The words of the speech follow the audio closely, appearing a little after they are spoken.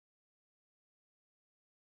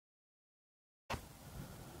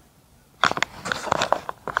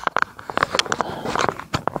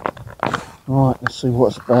Right, let's see what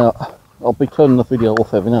it's about. I'll be turning the video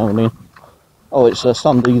off every now and then. Oh, it's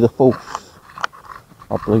Sunday the 4th,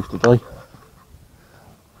 I believe, today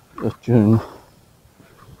of June,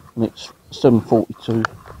 and it's 7:42.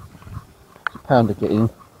 It's £1 to get in.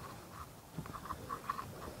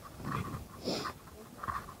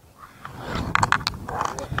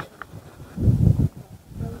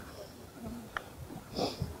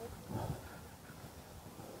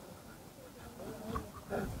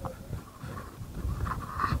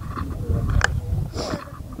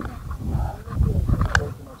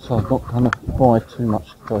 So I'm not going to buy too much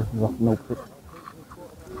today, if I can help it.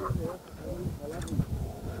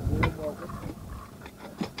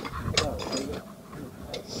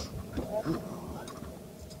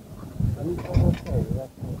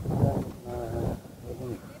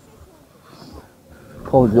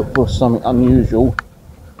 Probably look for something unusual,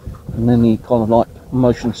 and then the kind of like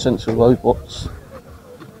motion sensor robots.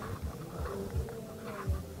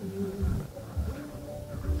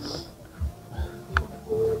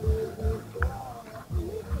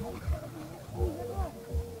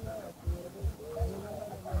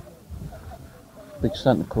 Big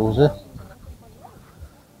Santa Claus there.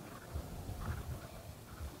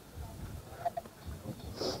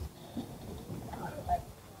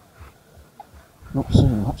 Not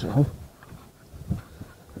seeing much at all.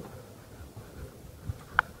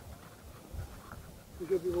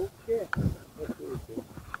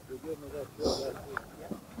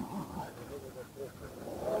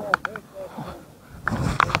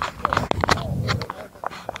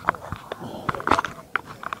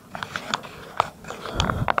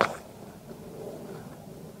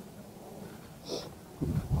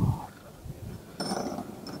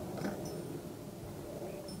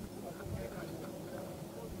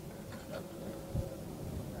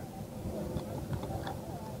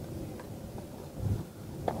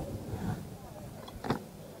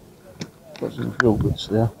 Got some yogurts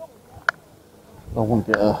there. I want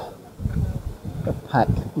to get a pack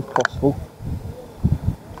if possible.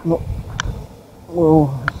 Not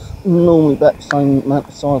well, it's normally about the same amount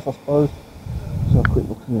of size, I suppose. So a quick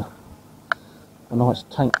look here. A nice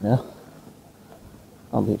tank now.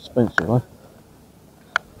 That'll be expensive, though.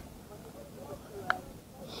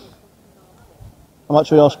 How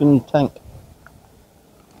much are you asking your tank?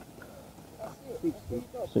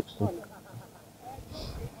 60.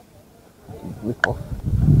 Rip off.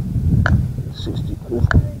 60 quid.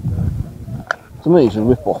 To me it's a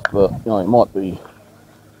rip off, but you know, it might be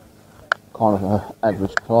kind of an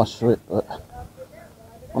average price for it, but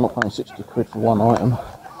I'm not paying 60 quid for one item.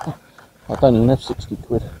 I don't even have 60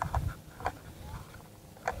 quid.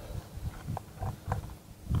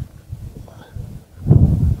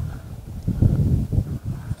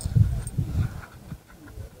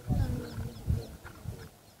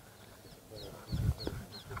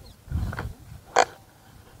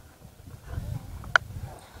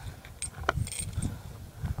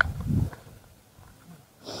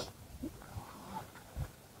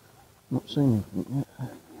 Not seen anything yet.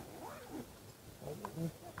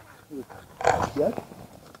 Yes?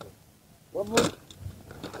 One more?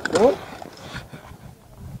 What?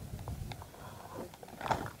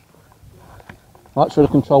 Right, for the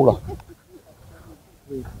controller.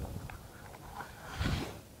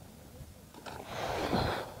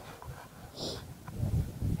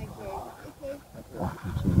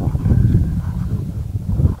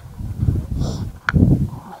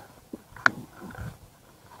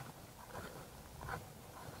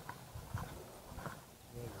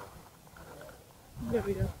 There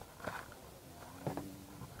we go.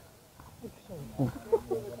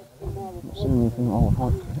 Not seen anything I would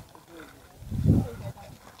like yet.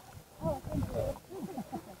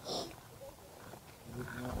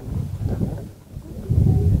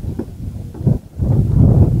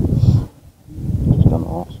 Just gonna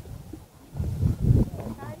ask.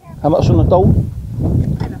 How much on the doll?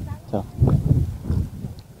 So,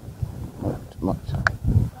 not too much.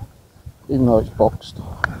 Even though it's boxed,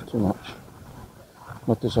 too much.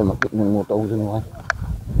 I guess I'm not getting any more dolls anyway.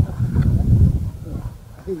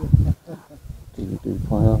 DVD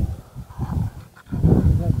player.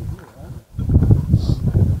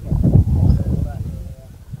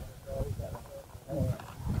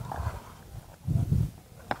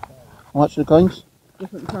 How much are the games?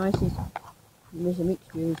 Different prices. There's a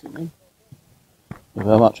mixture, isn't there? Yeah,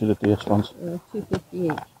 how much are the DS ones? £2.50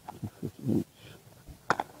 each. £2.50 each.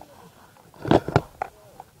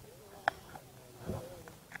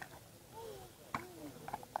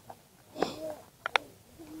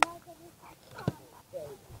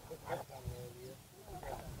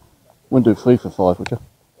 Wouldn't do 3 for £5, would you?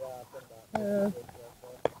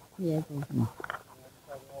 Yeah, level.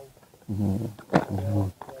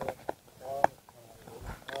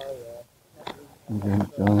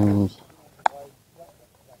 Jones.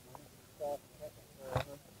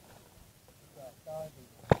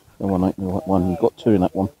 That one ain't the right one. You've got two in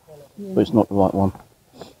that one, Yeah. but it's not the right one.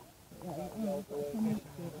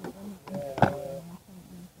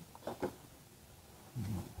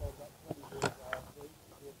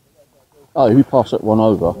 Oh, if you pass that one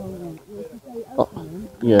over.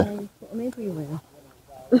 Yeah. Put them everywhere.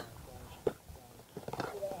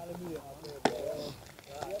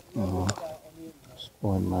 Oh,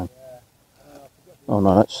 Spider-Man. Oh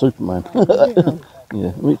no, that's Superman.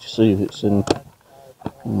 Yeah, let me just see if it's in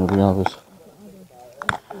the others.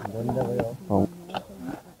 Oh.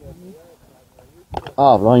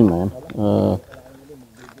 Ah, Rain Man.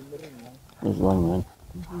 There's Rain Man.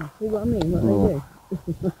 See what I mean? What they do?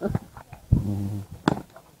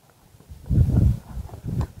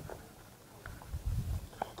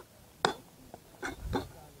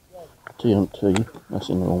 TNT, that's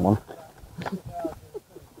in the wrong one.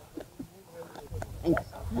 Thanks.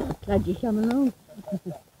 Glad you come along.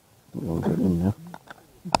 We'll get in there.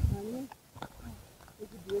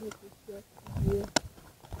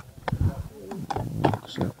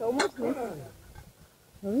 So,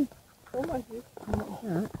 Sorry?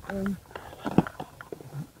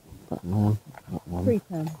 that one, that one. £3.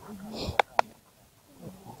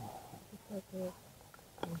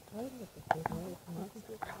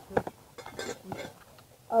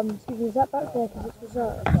 Excuse me, is that back there because it's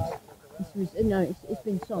reserved? No, it's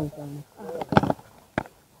been sold, darling.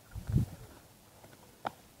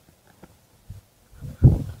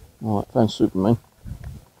 Right, found Superman.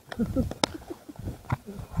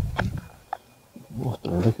 What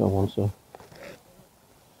the liquor one, so.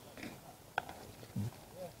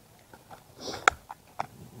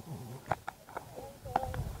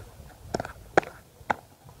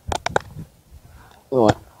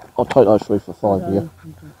 Right, I'll take those three for £5 here.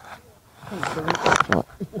 Right.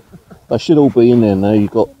 They should all be in there now.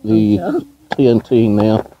 You've got the TNT in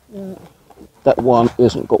there. Yeah. That one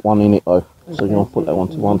hasn't got one in it though, so you're going to put that one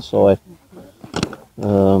to one side.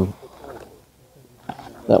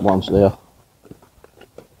 That one's there.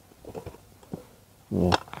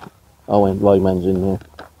 Yeah. Oh, and Rayman's in there.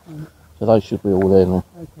 So they should be all there now.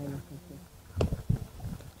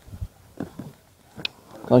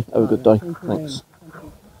 Okay, have a good day. Thanks.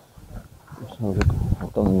 Let's have a look. I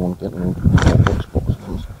don't even want to get them in.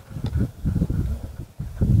 Boxes.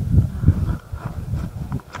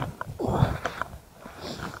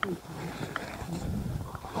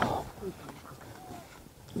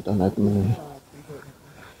 You don't have them in here.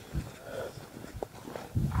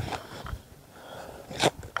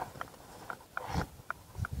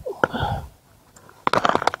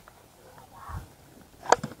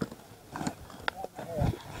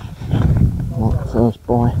 Right, first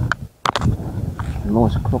buy.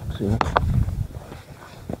 Nice clocks here.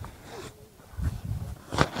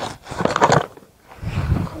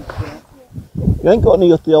 You ain't got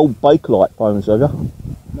any of the old Bakelite phones, have you?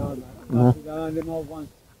 No, mate. No. Them old ones.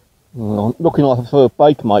 Well, I'm looking like for a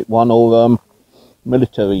Bakermate one or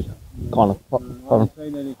military kind of I phone. haven't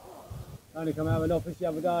seen any. Only come out of an office the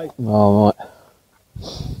other day. Oh, right.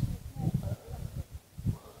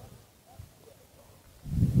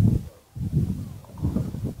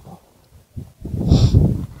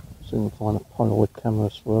 See if we can find a Polaroid camera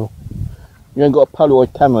as well. You ain't got a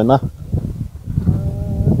Polaroid camera, no?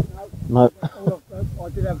 No. I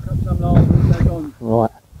did have some last week, they're gone.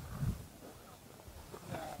 Right.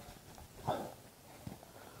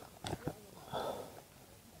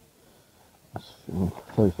 That's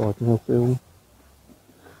 35mm film.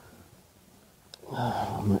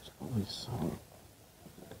 Oh, that's probably so.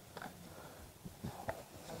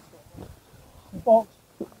 Box.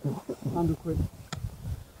 £100.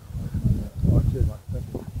 Oh, cheers, mate.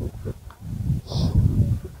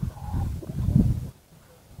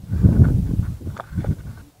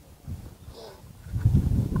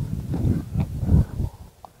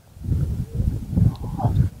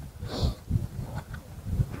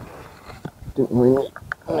 Didn't really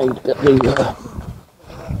need to get the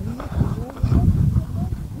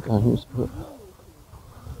games, but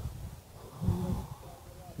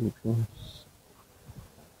GPS.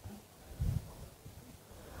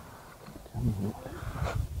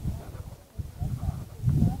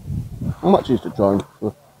 How much is the drone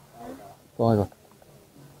for $5?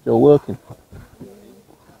 Still working?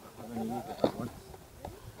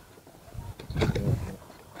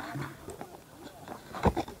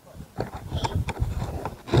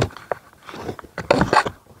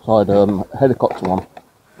 I had a helicopter one,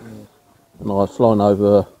 and I was flying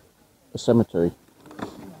over a cemetery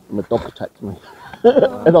and my dog attacked me.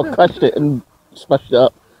 And I crashed it and smashed it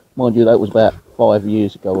up. Mind you, that was about 5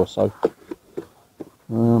 years ago or so.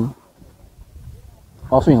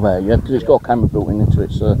 I'll think about it, yeah, because it's got a camera built into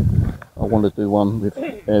it, so I want to do one with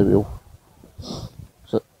aerial.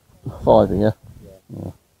 So, 5, yeah?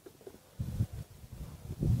 Yeah.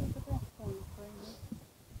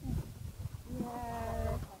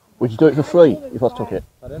 Would you do it for free if I took it?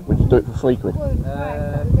 Pardon? Would you do it for £3?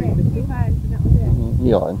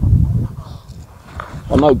 Yeah,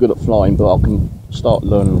 I'm no good at flying, but I can start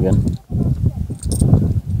learning again.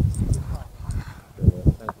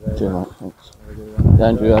 Cheers, mate, thanks. Yeah,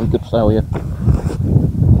 Andrew, have a good sail, yeah.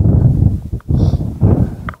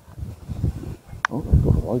 Oh, I've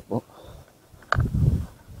got a robot.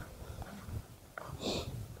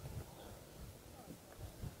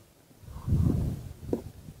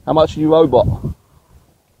 How much are you robot?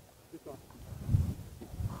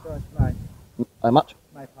 How much?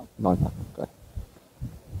 £9, okay.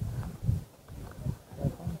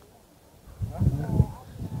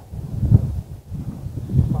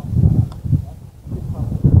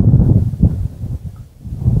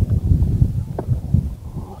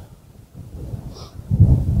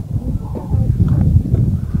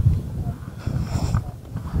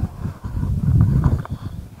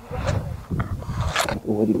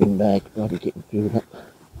 Already been bagged, bloody getting filled up.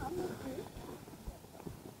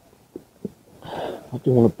 I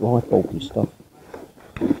do want to buy bulky stuff.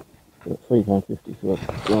 But £3.50 for a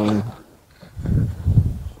drone.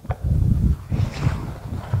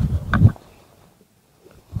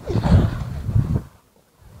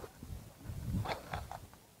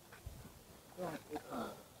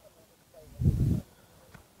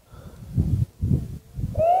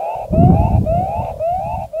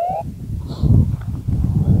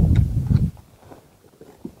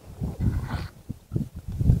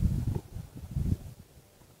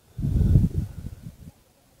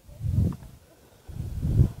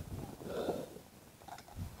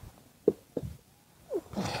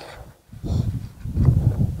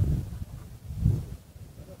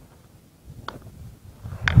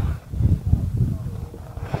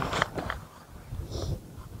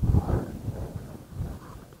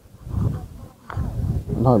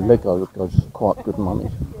 No, Lego goes quite good money.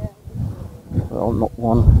 But I'm not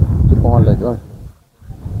one to buy Lego.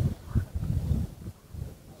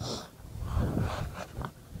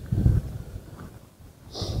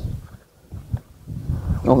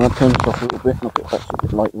 I'm going to turn this off a little bit and I'll get back to it a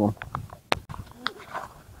bit later on.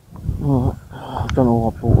 Alright, I don't know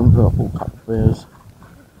what I bought them, but I bought a couple of bears.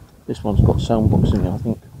 This one's got sound box in it, I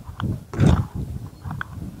think.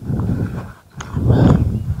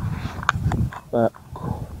 But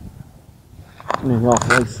nearly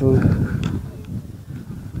halfway through.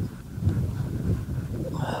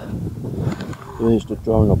 Here's the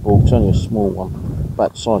drone I bought. It's only a small one,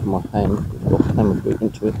 about the size of my hand. It's got a camera built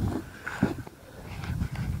into it.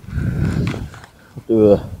 I'll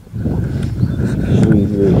do a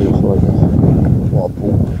review of these later. What I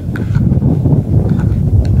bought.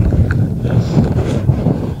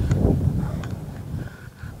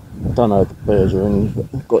 I don't know if the bears are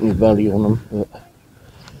got any value on them, but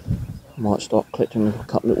I might start collecting a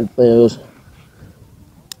couple little bears,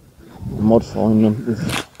 modifying them with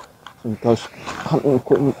some ghost hunting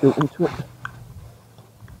equipment built into it.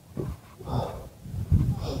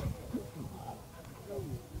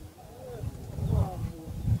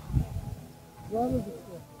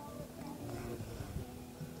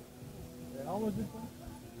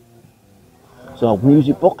 It's an old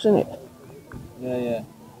music box, isn't it? Yeah, yeah.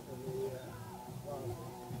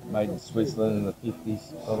 Made in Switzerland in the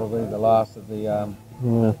 50s, probably the last of the. Yeah.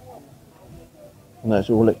 And that's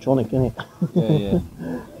all electronic, isn't it? Yeah, yeah.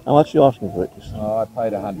 How much are you asking for it? Just... Oh, I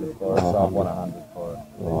paid 100 for it, so I want 100 for it.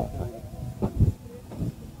 Right.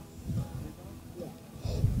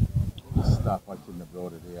 This stuff I shouldn't have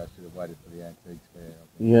brought it here. I should have waited for the antiques fair.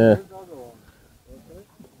 Yeah.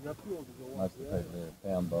 Most of the people there are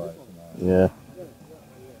found buyers, you know. Yeah.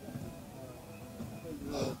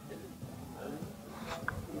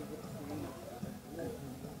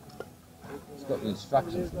 It's got the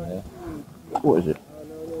instructions in there. What is it?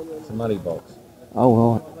 It's a money box.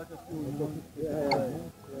 Oh, right.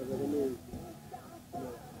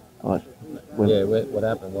 Right. When... Yeah, what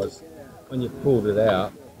happened was when you pulled it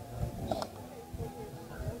out,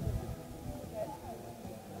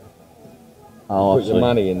 Oh, put your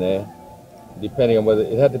money in there, depending on whether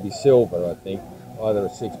it had to be silver, I think, either a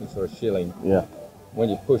sixpence or a shilling. Yeah. When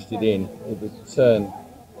you pushed it in, it would turn,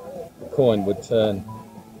 the coin would turn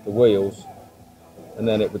the wheels, and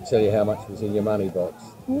then it would tell you how much was in your money box.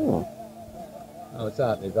 Oh. Oh, it's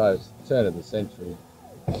out there, guys. Turn of the century.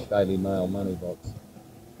 Daily Mail money box.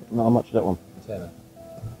 No, how much is that one? Tenner.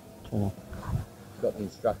 Tenner. It's got the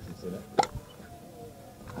instructions in it.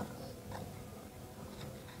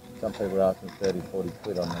 Some people are asking 30, 40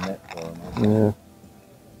 quid on the net for them.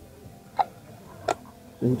 Yeah.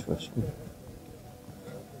 It's interesting.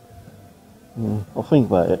 Yeah, I'll think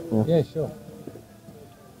about it. Yeah. Yeah, sure.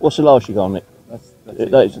 What's the lowest you got on it? That's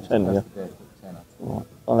That is a tenner, yeah. That's the tenner. Right.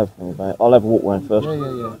 I'll have a think about it. I'll have a walk around first. Yeah.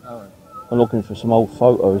 All right. I'm looking for some old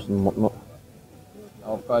photos and whatnot.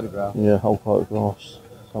 Old photograph. Yeah, old photographs.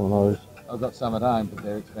 Some of those. I've got some at home, but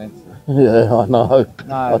they're expensive. Yeah, I know.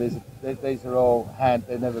 No, these are all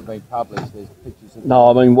they've never been published. There's pictures of No,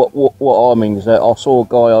 I mean, what I mean is that I saw a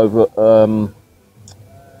guy over at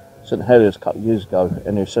St Heliers a couple of years ago,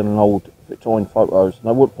 and he was selling old Victorian photos. And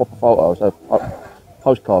they weren't proper photos, they were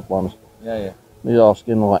postcard ones. Yeah. He was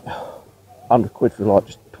asking like 100 quid for like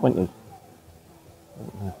just 20.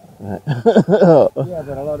 Yeah,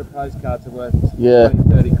 but a lot of postcards are worth 20,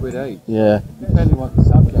 30 quid each. Yeah. Depending what the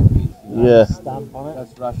subject is. You know? Yeah. Stamp on it.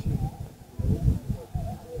 That's Russian.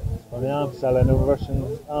 I mean, I'm selling a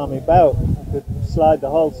Russian army belt. I could slide the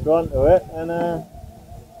holster onto it and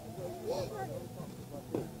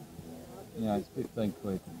Yeah, it's 15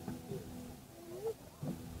 quid.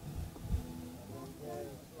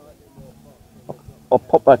 I'll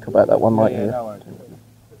pop back about that one later. Yeah, no worries.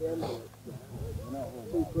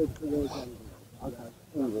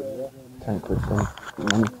 10 quid for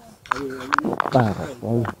money. Not bad, I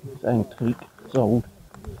suppose. It's antique, it's old.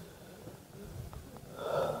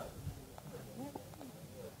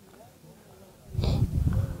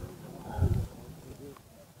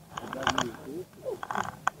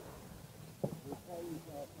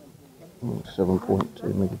 Mm,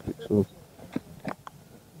 7.2 megapixels.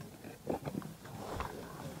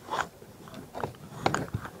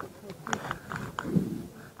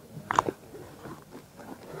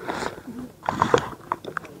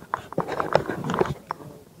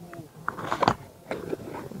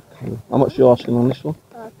 How much are you asking on this one?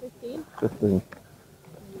 15. 15.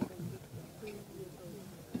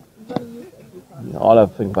 Yeah, I'll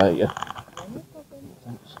have a think about it, yeah.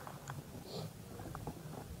 Thanks.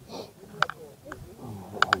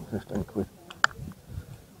 Oh, 15 quid.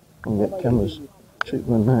 I can get cameras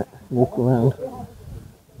cheaper than that. Walk around.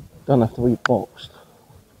 Don't have to be boxed.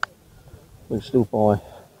 We can still buy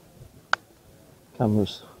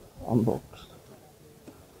cameras unboxed.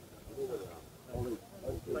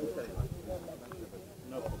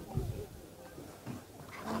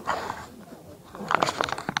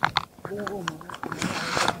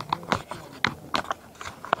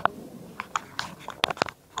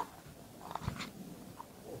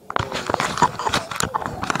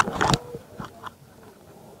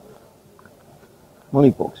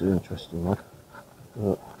 Money box is interesting, though.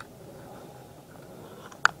 But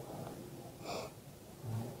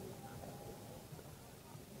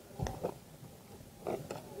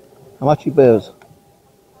how much he bears?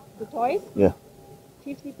 The toys? Yeah.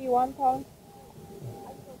 50p £1.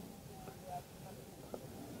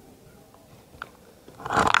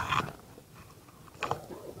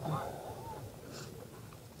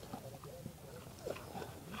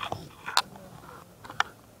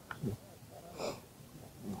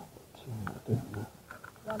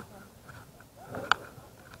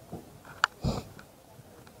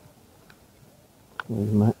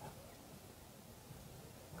 Mate.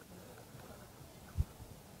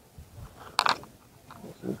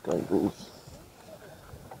 Some cables.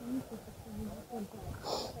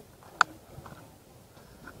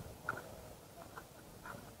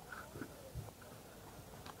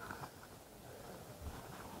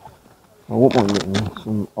 I want one getting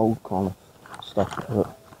some old kind of stuff,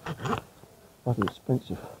 but bloody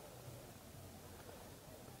expensive.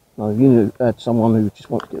 Now, if you had someone who just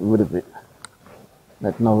wants to get rid of it, they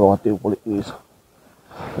had no idea what it is,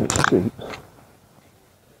 and it's cheap.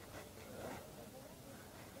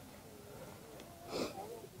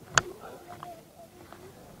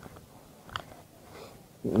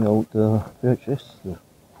 Getting old VHS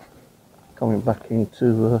coming back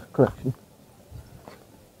into collection.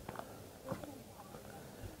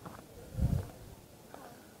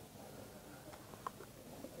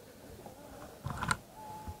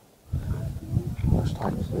 Let's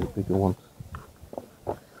take the bigger one.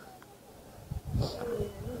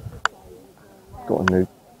 Got a new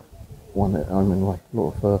one at home anyway. A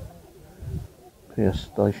lot of PS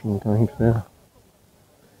Station games there.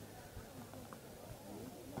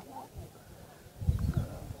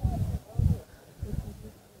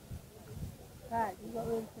 Dad, you got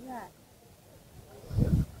room for that?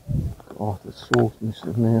 Got Arthur's sword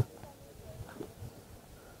missing there.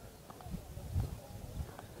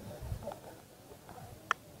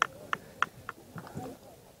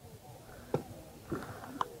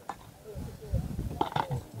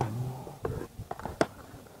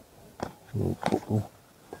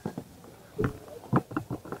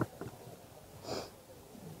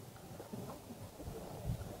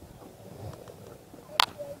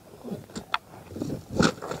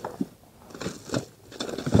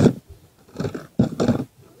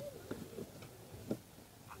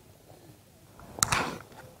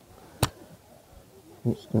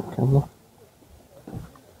 Instant camera.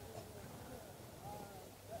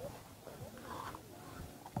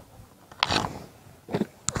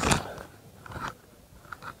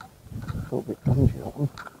 A little bit dingy, that one.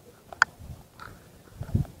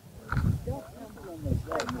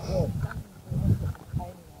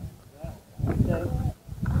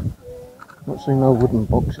 Not seen no wooden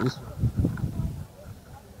boxes.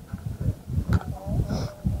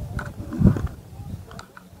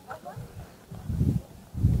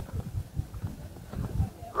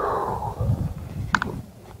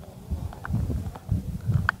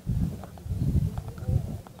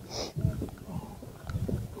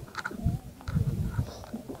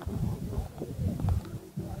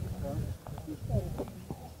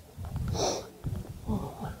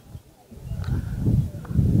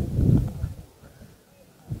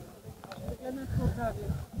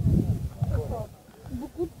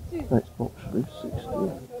 Xbox 360.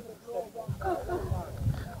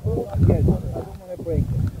 Yes, I don't want to break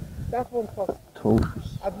it. That one costs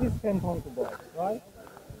Tools. at least £10 to buy, right?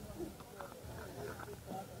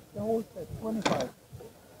 The whole set, 25.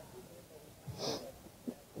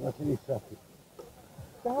 What did he say?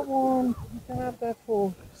 That one, you can have that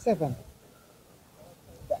for 7.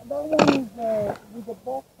 That one is with the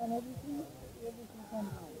box and everything £10.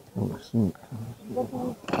 Oh, I think. You got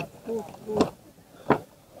to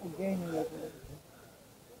gaming level.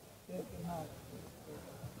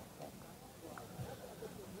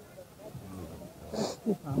 That's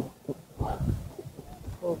 £2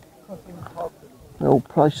 for cutting carpet. The old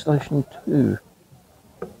PlayStation 2.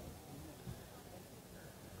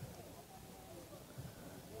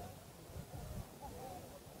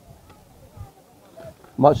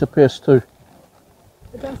 Much a PS2.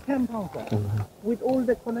 But that's £10 with all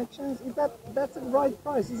the connections. That's the right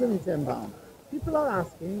price, isn't it? £10. People are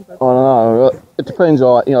asking, but I don't know. It depends.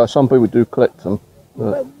 You know, some people do collect them.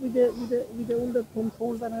 but with all the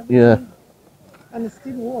controls and everything, Yeah. and it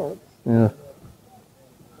still works. Yeah.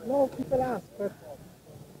 A lot of people ask, but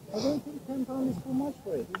I don't think £10 is too much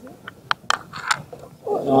for it, is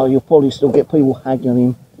it? No, you'll probably still get people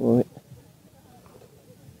haggling for it.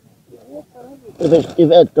 If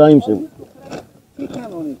it had games, it, He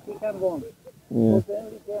can on it. He can go on. yeah. The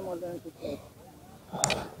only game I learned to play.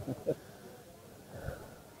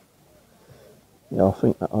 Yeah, I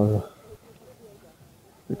think that over.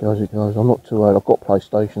 If it goes, it goes. I'm not too old. I've got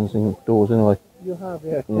PlayStations indoors anyway. You have,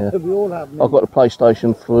 yeah. Yeah. We all have. I've got the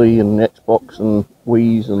PlayStation 3 and the Xbox and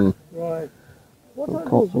Wii's and Right. What and are those?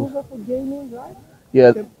 consoles. Those are for gaming, right?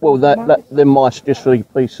 Yeah. Well, them mice just for the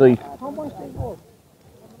PC. How much they cost?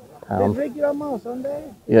 The Pound. regular mouse, aren't they?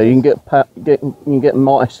 Yeah, you can you can get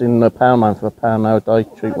mice in the Pound Man for £1 nowadays,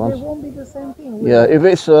 cheap But ones. they won't be the same thing. will Yeah, they? if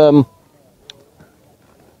it's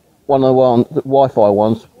one of the Wi-Fi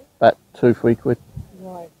ones, about £2-3 quid.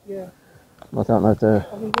 Right, yeah. I don't know if they're.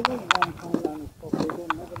 I mean, they don't last online stuff. They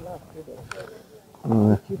don't never last, do they?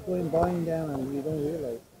 You keep going buying them and you don't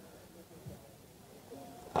realize.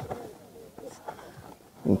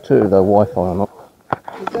 And two, they're Wi-Fi or not.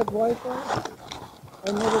 Is that Wi-Fi?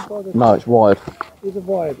 I never bothered. No, it's wired. It's a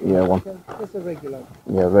wired. Yeah, one. Just a regular.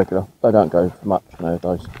 Yeah, regular. They don't go for much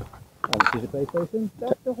nowadays. Is it PlayStation?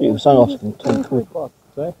 That's the It whole was so thing often is 10 10 quid. box.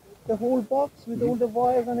 Sorry? The whole box with all the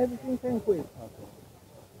wires and everything, 10 quid.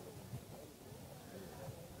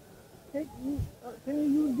 Okay. Can you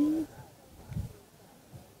use these?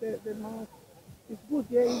 The mouse. It's good,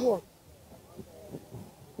 yeah, it works.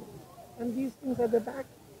 And these things at the back,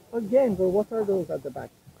 again, but what are those at the back?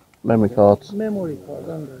 Memory cards. Memory card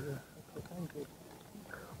under, yeah. Okay, thank you.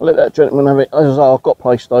 I'll let that gentleman have it. As I say, I've got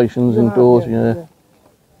PlayStations You have, indoors, yeah.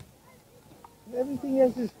 Everything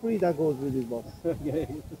else is free that goes with this box.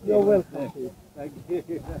 You're welcome. Thank you.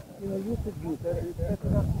 You know, you could use it.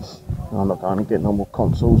 I'm not going to get no more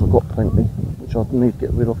consoles. I've got plenty, which I need to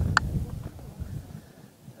get rid of.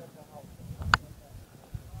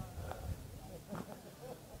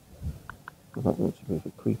 That looks a bit of a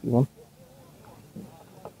creepy one.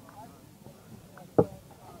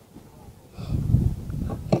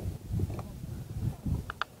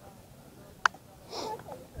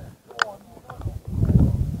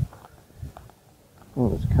 Oh,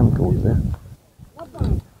 there's a camcorder there.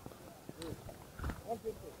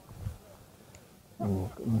 Oh,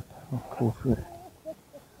 I've got no power cord for it.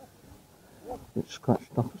 It's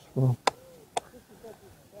scratched up as well.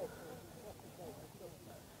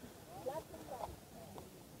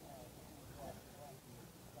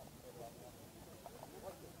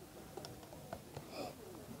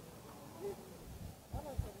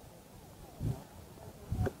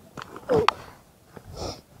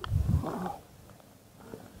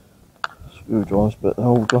 Screwdrivers, but they're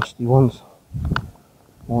all dusty ones.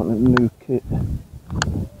 Want a new kit.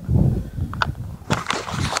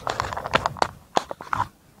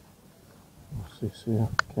 What's this here?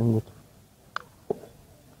 Kenwood.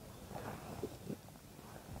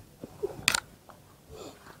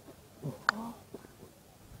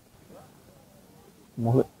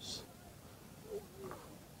 Wallets.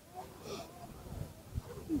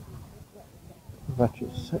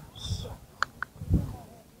 Ratchet sets.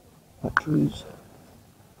 Batteries.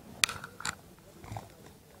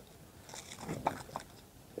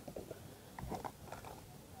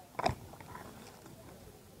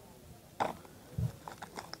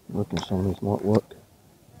 I reckon some of these might work.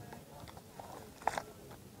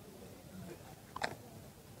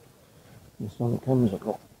 This one comes I've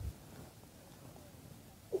got.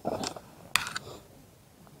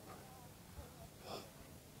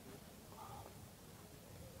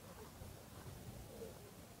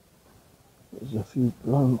 There's a few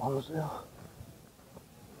blown ones there.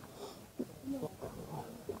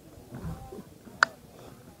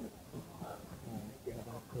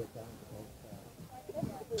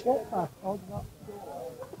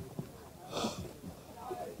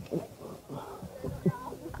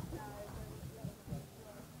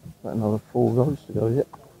 Got another 4 rows to go yet.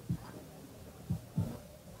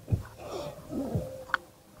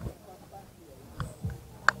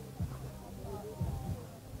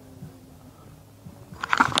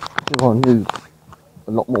 If I knew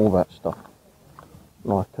a lot more about stuff,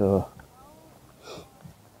 like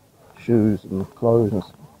shoes and clothes, and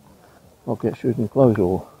I'll get shoes and clothes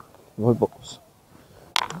or robots.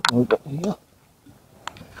 Robot here.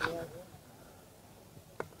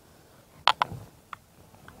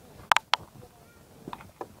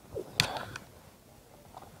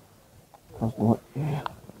 I was like, yeah.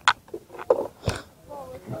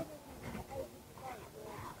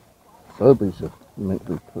 Furbies are meant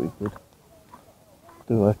to be pretty good.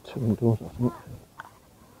 Do have 2 indoors, I think.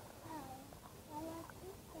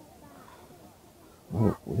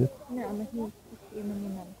 Oh, weird. نعم هي تشتري مني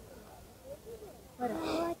ماما. ما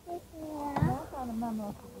كان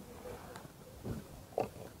ماما.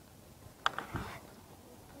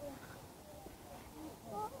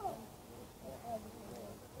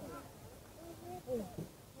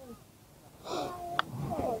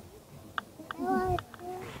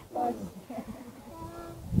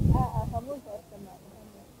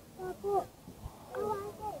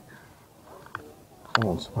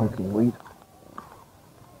 Someone's smoking weed. I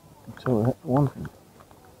can tell that for one thing.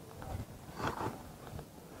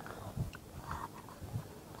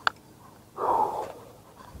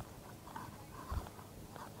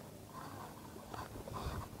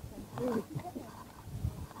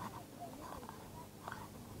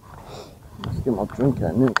 Let's get my drink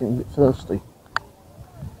out and then getting a bit thirsty.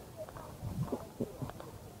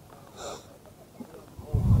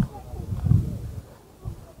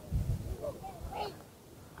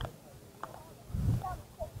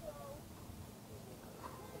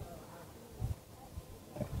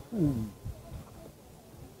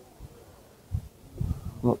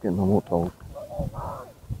 I'm not getting no more dolls.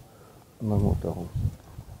 No more dolls.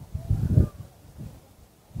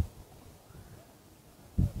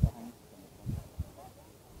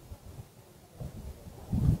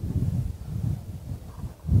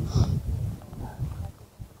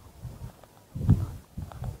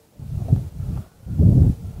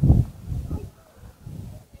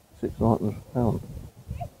 £6 a pound.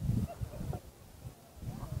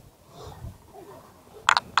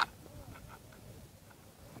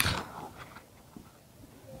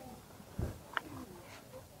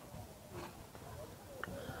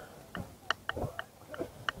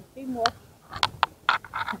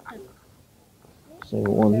 See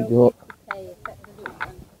what one you got.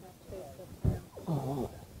 Oh.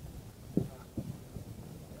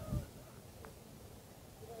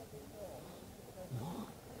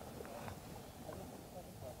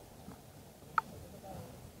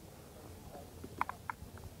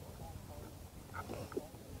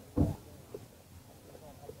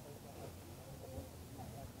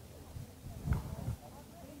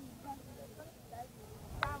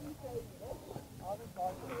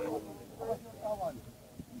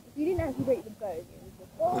 You didn't actually break the boat.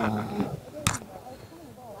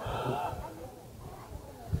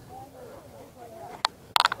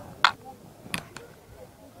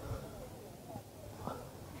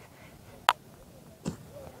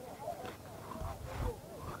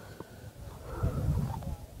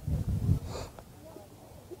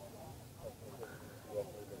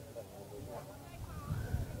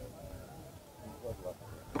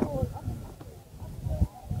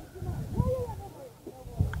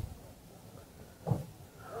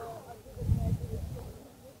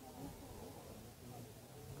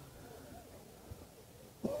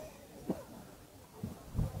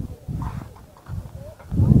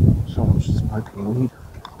 smoking weed.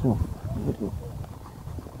 Oh, idiot.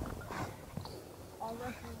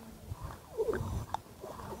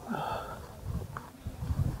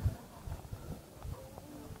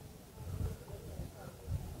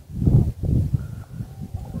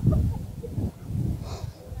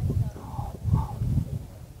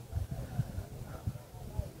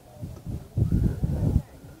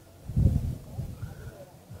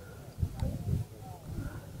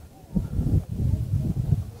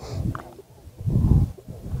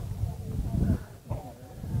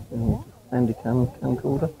 Handy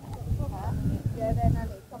camcorder. Yeah, then I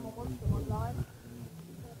need someone wants them online.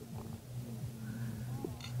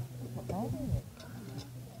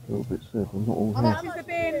 A little bit circle, not all How there. much is the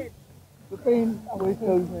bin? The bin we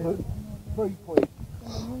do for £3.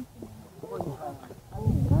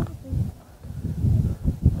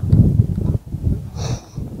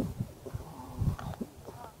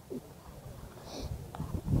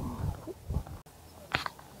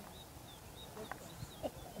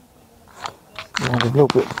 I had a little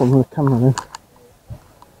bit from the camera then.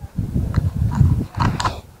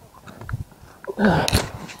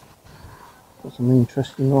 Got some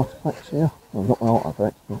interesting artifacts here. Well, not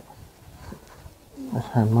artifacts, but that's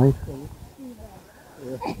handmade.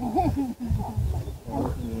 There's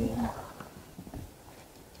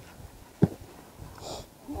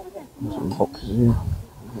some boxes here.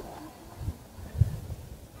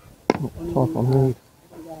 What type I need.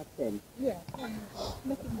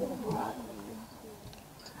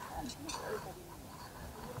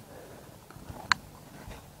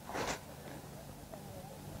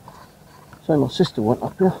 So my sister went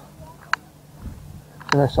up here.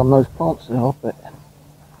 So there's some of those plants there, I bet.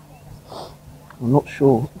 I'm not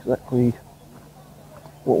sure exactly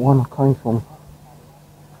what one I came from.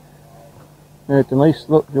 Yeah, Denise,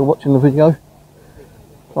 look, you're watching the video.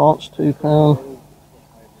 Plants, £2.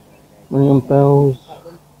 Million bells.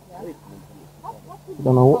 I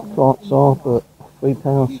don't know what the plants are, but £3,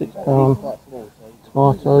 £6.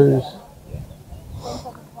 Tomatoes.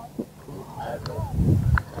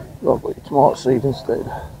 I've got tomato seed instead.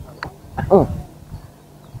 Yeah,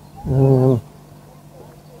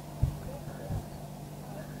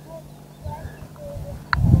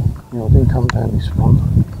 I didn't come down this one.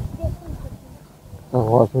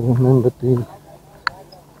 Otherwise I would have remembered the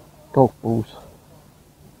golf balls.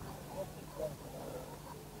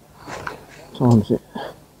 What time is it?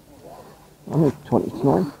 I need 20 to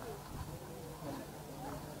 9.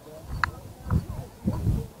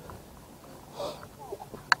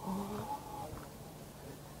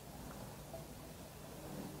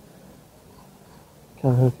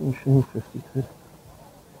 Karaoke machine, 50 quid.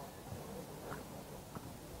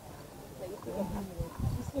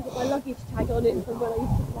 Still got my luggage tag on it from when I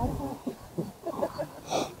used to fly.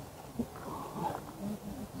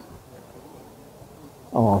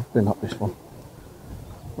 Oh, I've been up this one.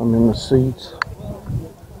 I'm in the seeds.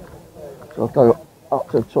 So I'll go up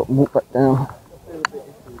to the top and walk back down.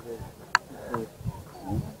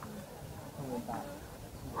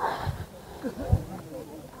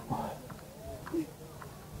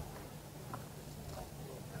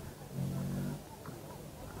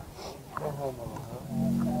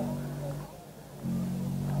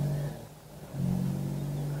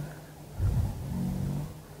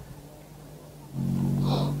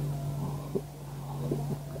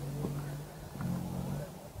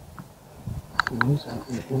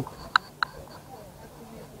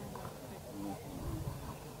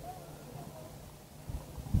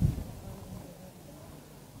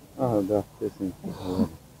 Oh, that's this thing.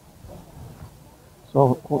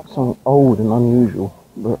 So I've got something old and unusual,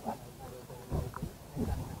 but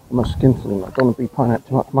I'm a skinflint. I don't want to be paying out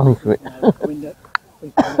too much money for it.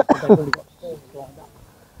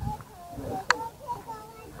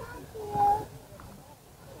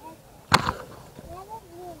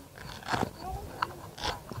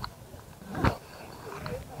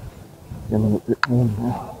 Getting a little bit warm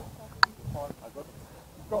now.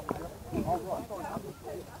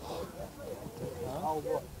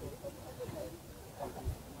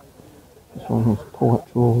 This one has toilet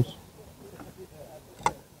drawers.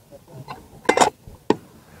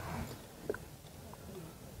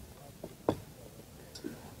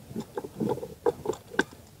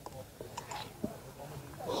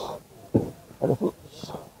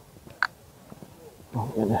 Elephants. I'm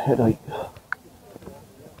getting a headache.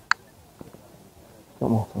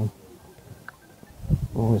 Come off them.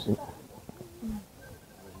 Or is it?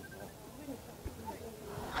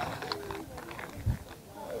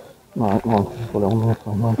 No, come on, just put it on there,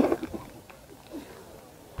 come on.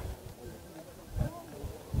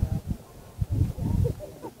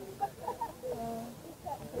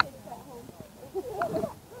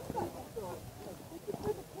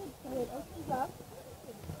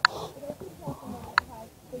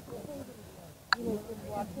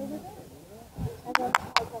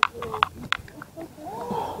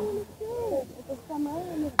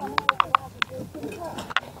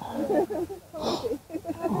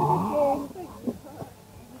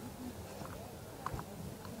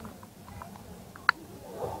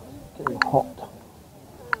 Getting hot.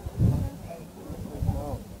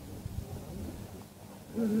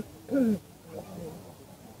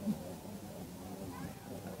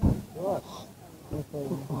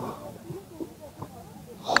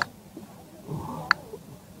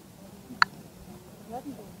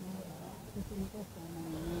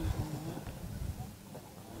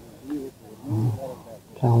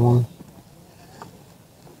 Come on.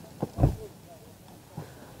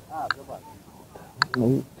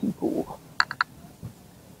 No people.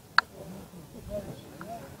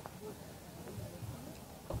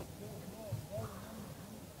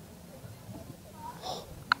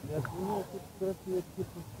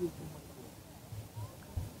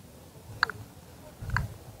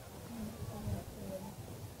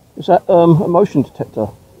 Is that a motion detector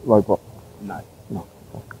robot? No. No.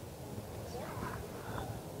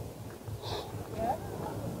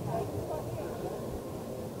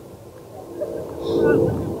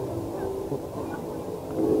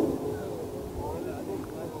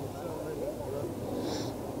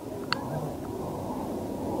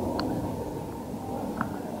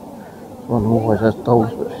 One always has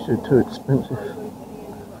dolls, but she's too expensive.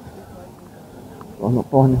 I'm not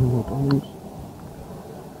buying any more dolls.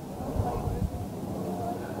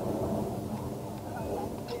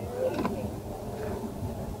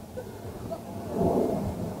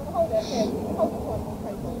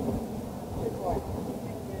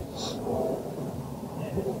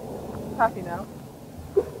 Happy now.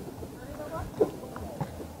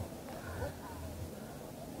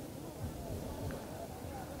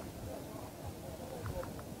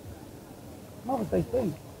 What would they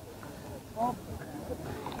think?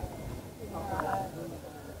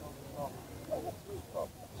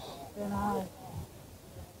 Then I.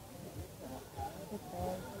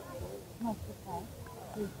 Not the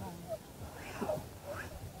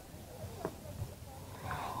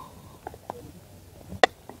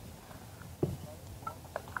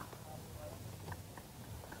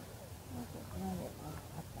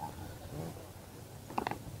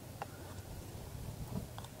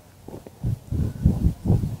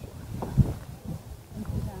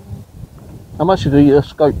How much is the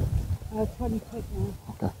scope? 20 quid now.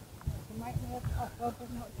 Okay. To make me a offer, but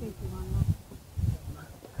not cheapy one.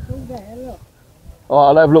 It's all there, look. Alright,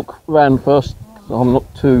 I'll have a look round first. So I'm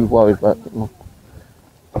not too worried about it.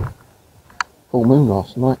 Full moon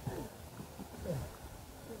last night.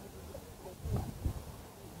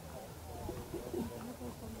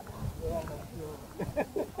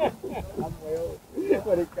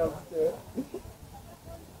 When it comes to it.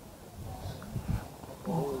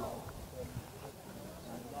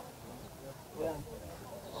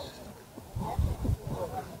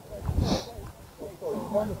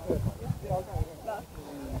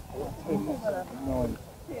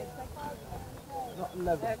 Not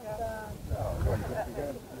 11.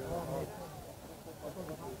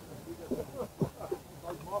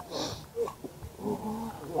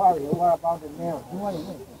 What about it now?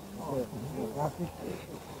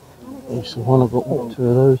 It's the one I've got two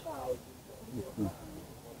of those.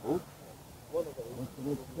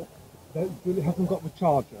 Julie hasn't got the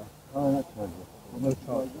charger. Oh, that's right. No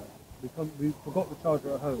charger. We forgot the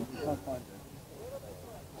charger at home. We can't find it.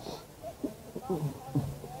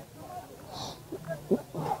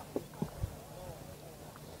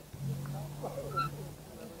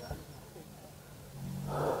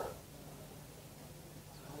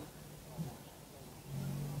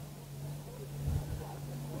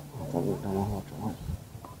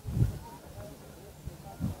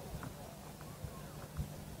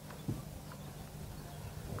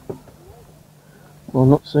 Well, I'm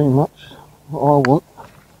not seeing much what I want.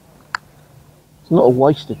 It's not a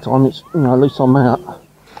waste of time, it's, you know, at least I'm out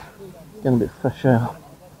getting a bit of fresh air.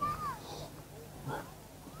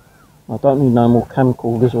 I don't need no more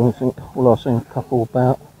camcorders or anything. All I've seen a couple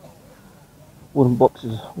about wooden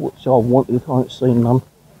boxes which I wanted. I haven't seen none,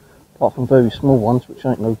 apart from very small ones which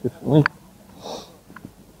ain't no good for me.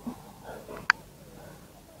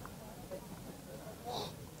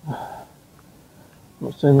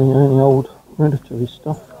 Not seeing any old military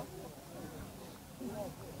stuff.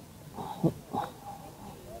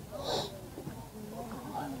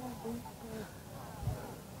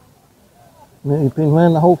 Nearly been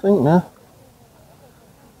around the whole thing now.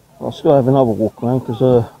 I'll still have another walk around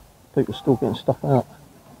because people are still getting stuff out.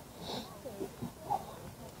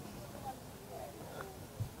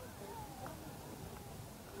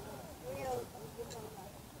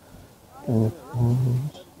 I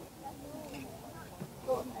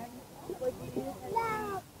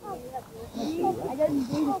don't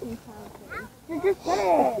do this in just get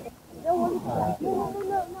it. No, no.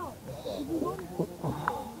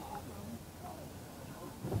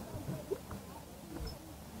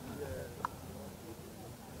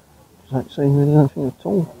 Don't see really anything at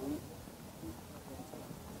all.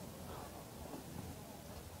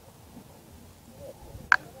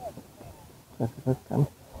 Okay.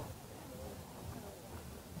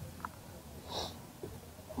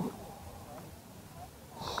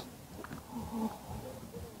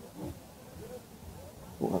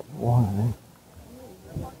 Why then?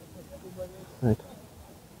 Red.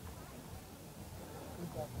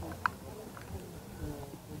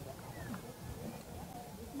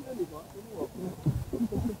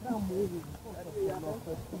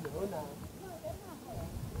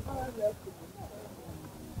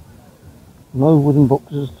 No wooden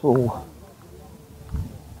boxes at all.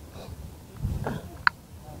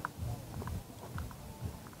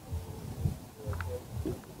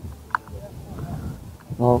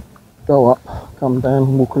 I'll go up, come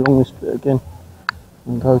down, walk along this bit again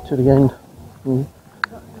and go to the end and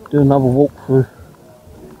do another walkthrough.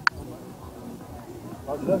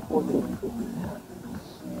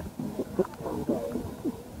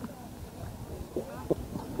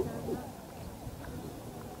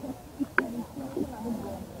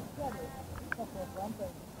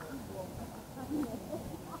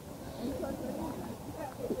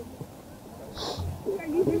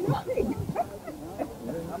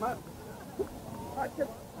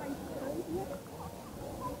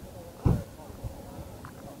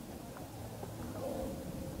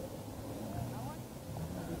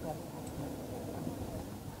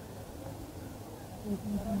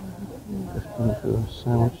 Just into a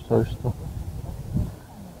sandwich toaster.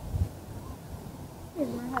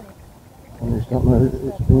 I just don't know if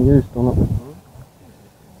it's been used or not.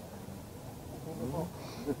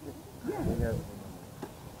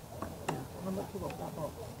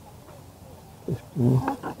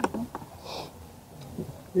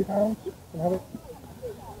 £3, can I have it?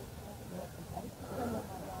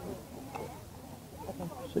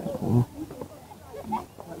 £6.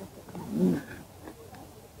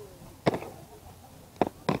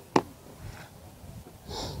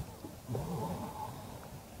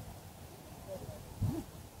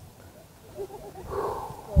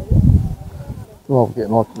 I'll get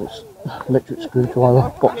like this electric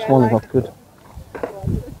screwdriver, box one if I could.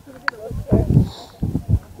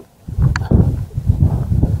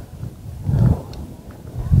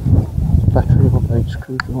 Battery operated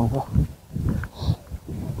screwdriver.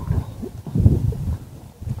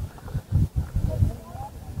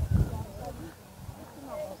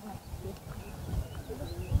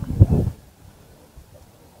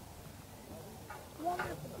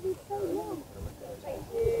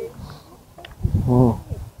 Oh.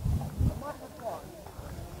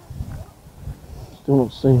 Still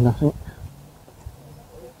not seeing nothing.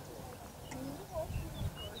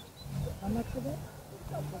 How much is it?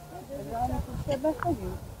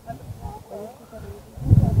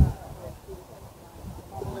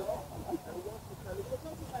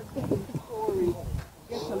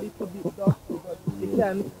 Gets a little bit dusty, but you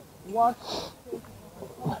can wash.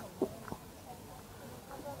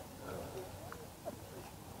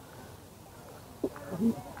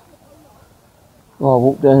 I'll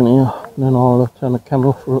walk down here and then I'll turn the camera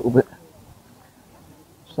off for a little bit.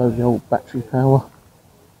 Save the old battery power.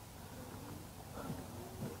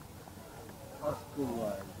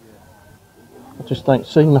 I just don't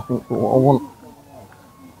see nothing for what I want.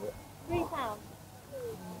 £3.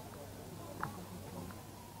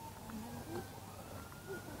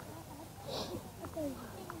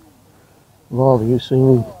 Rather you see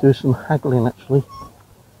me do some haggling actually.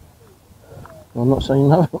 I'm not saying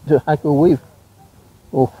no to haggle with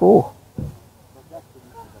or for.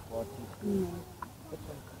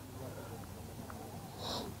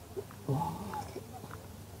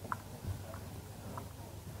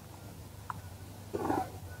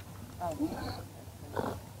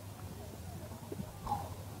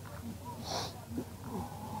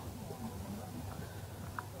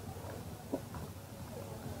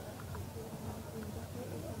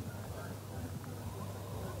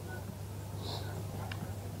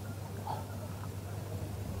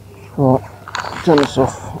 Right, turn this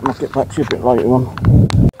off and I'll get back to you a bit later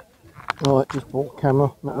on. Right, just bought a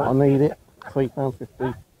camera, not that I need it,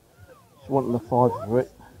 £3.50. Just wanting the 5 for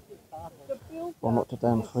it. I knocked it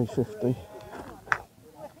down £3.50.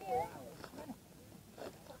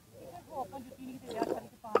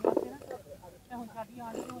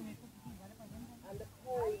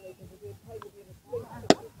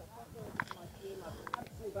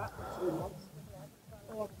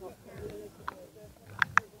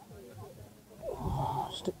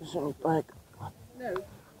 it's in my bag. No, a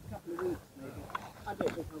couple of weeks maybe. I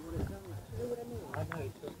don't think I want it done. Do you know what I mean? I know,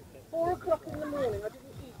 it took 4 o'clock in the morning, I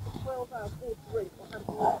didn't eat for 12 hours or drink or have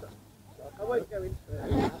water. I won't go into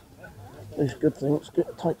it. These good things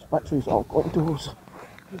takes batteries I've got indoors.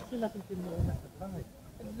 You still haven't been warm at the time.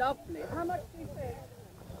 Lovely. How much do you think?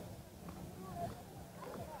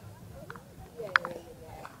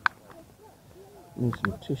 Need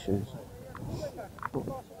some tissues.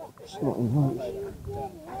 It's not in much.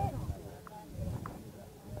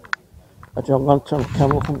 Actually, I'm going to turn the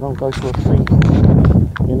camera off and I'm going to go for a feed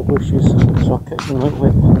in the bushes so I catch them a little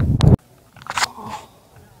bit.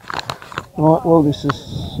 Right, well, this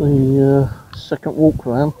is the second walk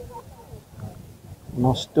round, and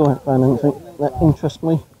I still haven't found anything that interests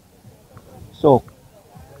me. So,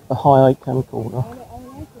 a high 8 camcorder,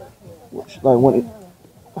 which they wanted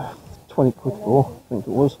 20 quid for, I think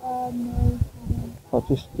it was. I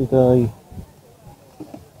just did a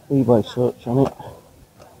eBay search on it,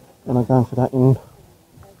 and I'm going for that on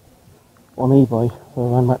eBay for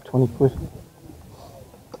around about 20 quid.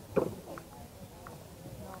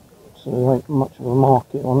 So there ain't much of a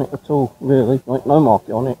market on it at all, really. There ain't no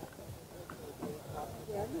market on it.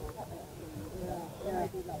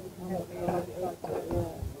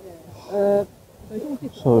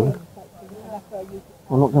 So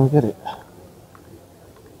I'm not going to get it.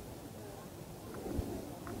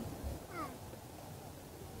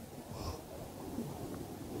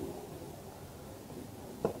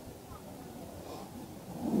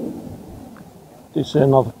 Did see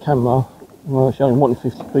another camera. Well, she only wanted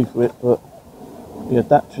 50p for it, but the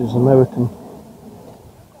adapter is American.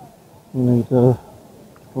 You need a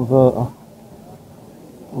converter,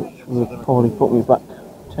 which would probably put me back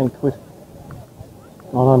 10 quid.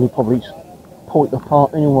 I'll only probably pull it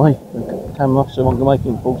apart anyway, the camera, so I'm going to make it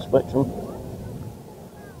in full spectrum.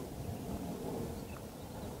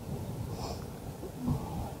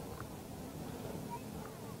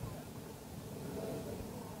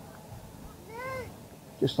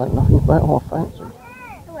 Just ain't nothing about what I fancy.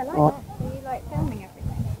 Oh, I like Right. that. So you like filming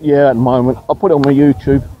everything? Yeah, at the moment. I'll put it on my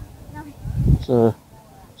YouTube. Nice.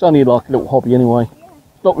 It's only like a little hobby anyway. Yeah.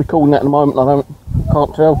 Not recording that at the moment,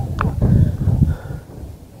 can't tell.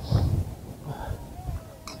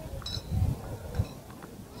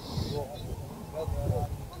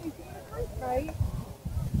 Right.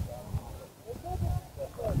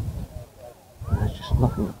 There's just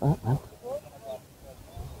nothing about that, man.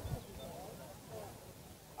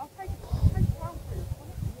 I'll take photos.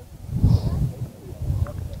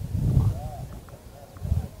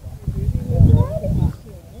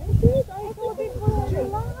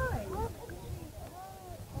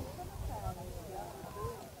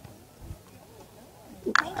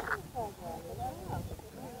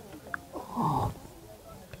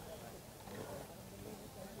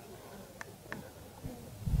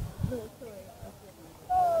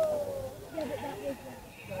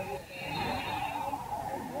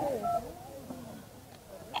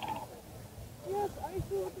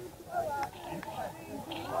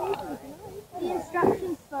 The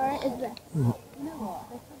instructions for it is this. You know what?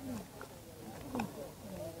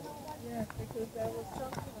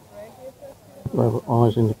 Where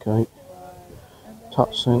eyes indicate.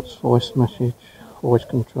 Touch sense, voice message, voice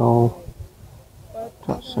control,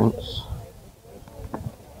 touch sense.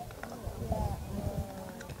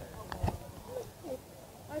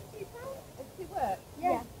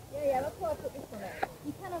 Yeah, that's why I put this on it.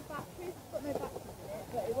 You can have batteries, but no batteries in it,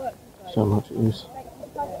 but it works. So much it is.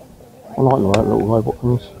 I like the little robot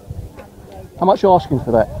things. How much are you asking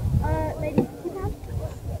for that? Maybe £2.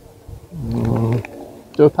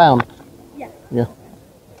 Do £1? Yeah. Yeah.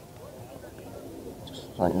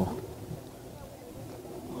 Just like to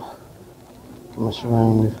mess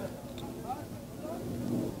around with.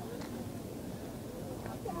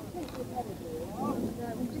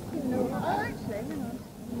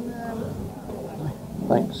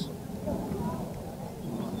 Thanks.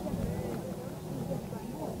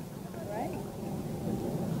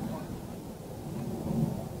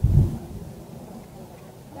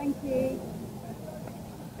 Thank you.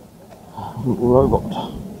 Little robot.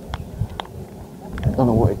 Don't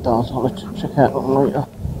know what it does. I'll let you check out on later.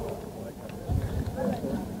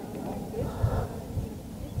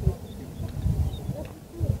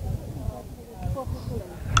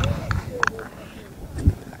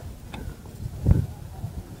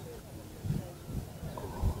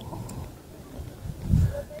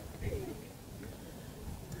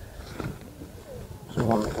 It's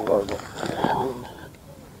one little robot.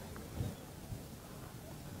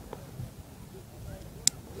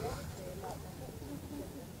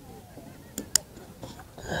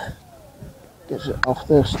 Get exit off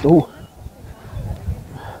their stall.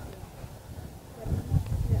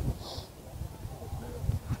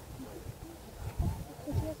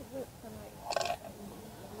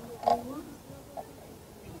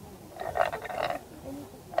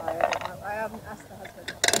 I haven't asked the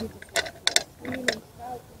husband. He just screaming,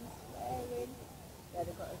 shouting, swearing. Yeah,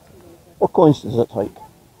 they've got a teenager. What coins does that take?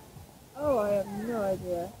 Oh, I have no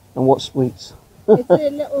idea. And what sweets? It's a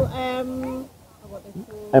little what they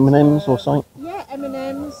call M&Ms or something? Yeah,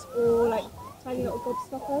 M&Ms or like tiny little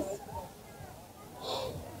gobstoppers.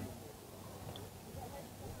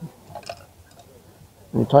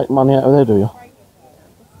 You take money out of there, do you?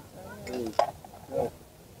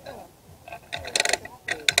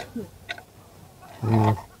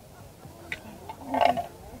 Mm.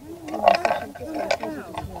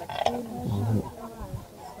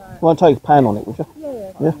 Well, I'd take a pan on it, would you?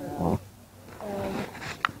 Yeah. Yeah? Oh.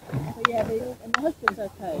 So yeah, and the husband's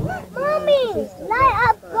okay. Mommy, light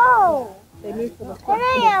up go. They moved from the Can I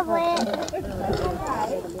have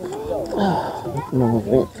Another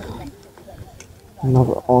bit.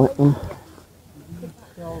 Another item.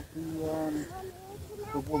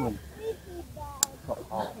 The woman.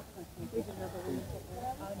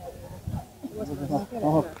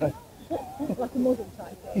 Oh, okay. Like a model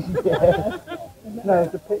type. Yeah. No,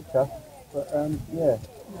 it's a picture, but yeah,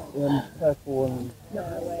 purple and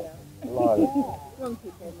lilac. Wrong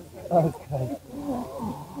people. Okay.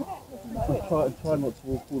 I'll try not to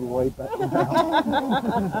walk all the way back now.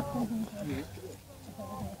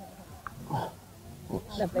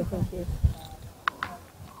 Lovely, thank you.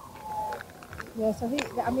 Yeah, so I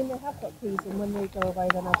mean, they have got keys, and when they go away,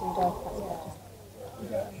 then I'll do their passport.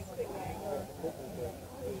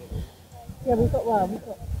 Yeah, we've got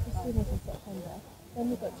Christina's in September, then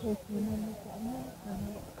we've got Turkey, and then we've got America.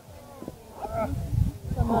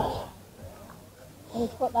 So much. And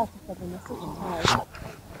it's got lots of them, they're such a time.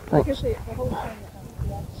 Thanks. Because the whole time it has to be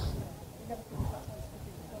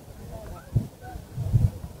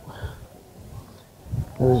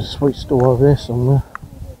There's a sweet store over there somewhere.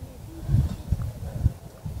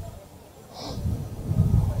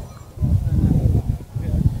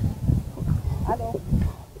 Hello.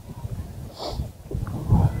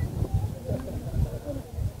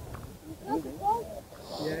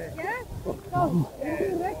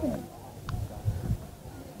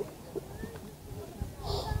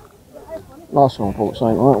 Last one I bought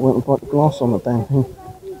something like that, went and broke the glass on the damn thing.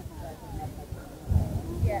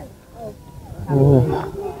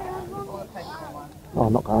 Oh,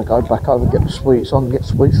 I'm not going to go back over and get the sweets. I can get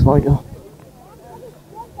sweets later.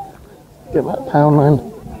 Get that Poundland.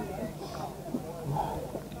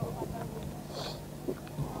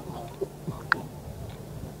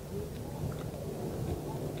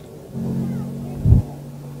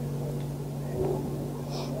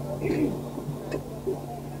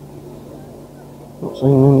 Not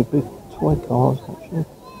seeing any big toy cars actually.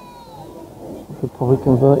 I could probably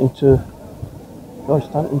convert into a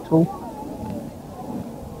ghost hunting tool.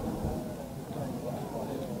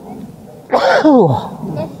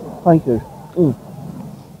 Thank you.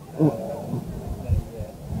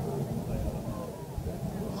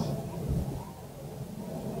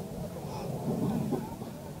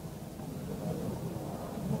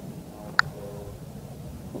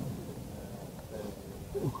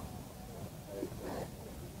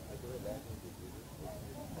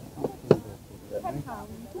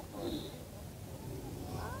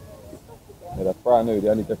 Yeah, they're brand new. The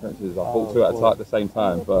only difference is I bought two at the same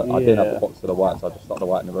time, but I didn't have the box of the white, so I just stuck the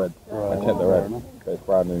white and the red. I kept the red. But it's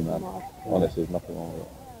brand new, man. Honestly, there's nothing wrong with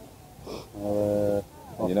it.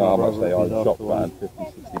 And you know how much they are in shops, man, 50,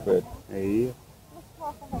 60 quid. Yeah.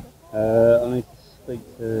 I need to speak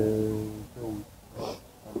to Dawn.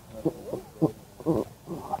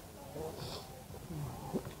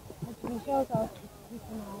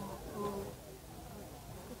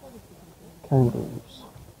 Candles.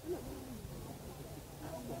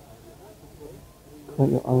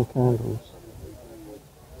 Create your own candles.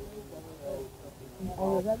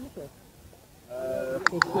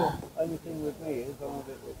 Only thing with me is I'm a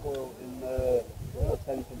bit spoiled in I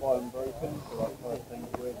tend to buy them broken, so like first thing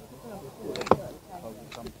with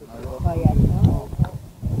something over. Oh, yeah.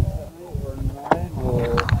 Or 9 or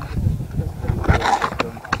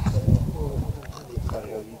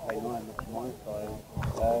you pay 9 for my size.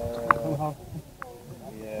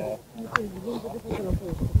 Yeah.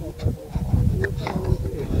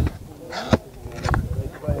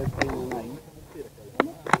 Which way has been the name?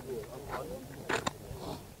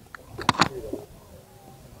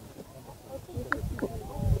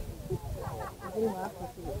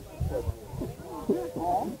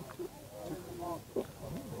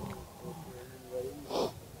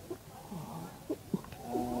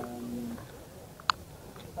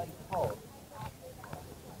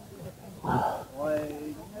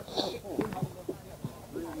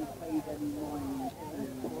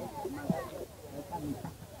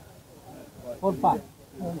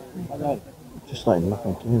 Just saying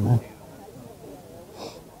nothing to you, man.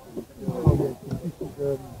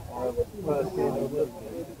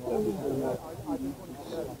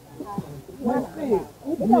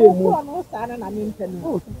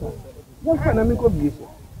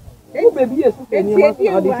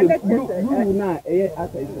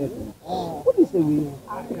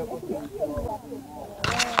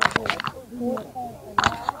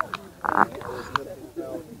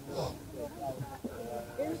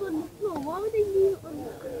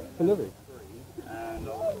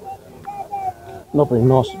 Not very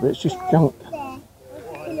nice, but it's just junk.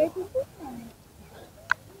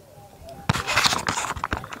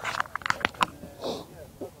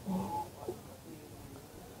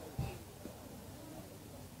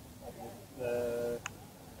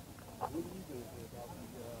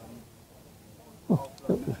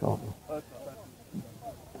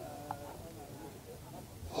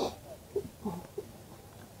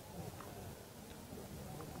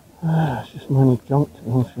 It's just mainly junk, to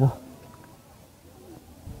be honest with you.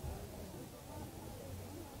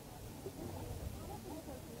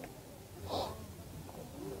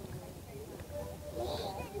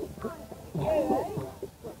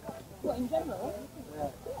 What, in general?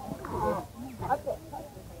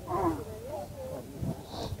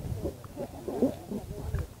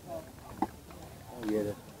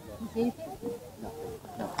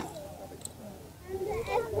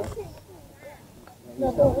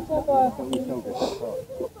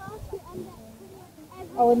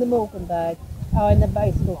 Oh, in the Morgan bag. Oh, in the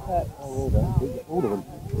baseball cups. Oh, all of them.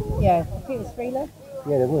 Yeah, I think there's 3 left.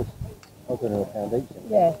 Yeah, there was. I don't know £1 each.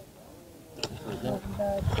 Yeah.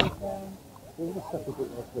 All the stuff we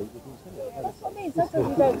bought last week, we can sell it. That's what I mean. Sometimes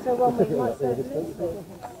you don't sell one week, you might sell the next week.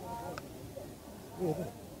 Yeah.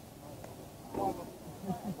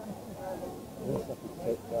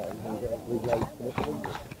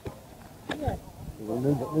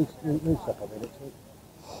 New stuff I mean next week.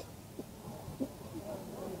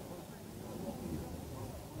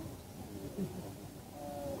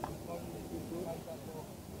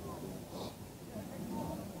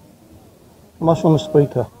 How much on the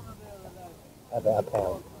speaker? About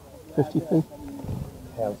 £1. 50p? £1's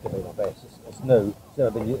going to be my best. It's new. It's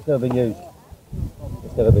never been used. It's never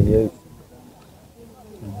been used.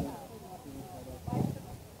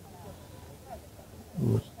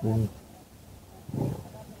 It's been...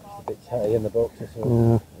 It's a bit tatty in the box. That's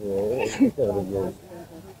all. Yeah, it's never been used.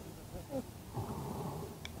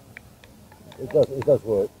 It does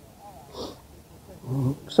work.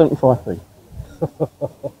 75p.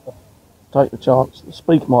 Take the chance. The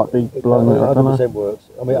speaker might be blown out, I don't know. 100% works.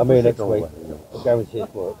 I mean next week. I guarantee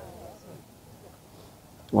it works.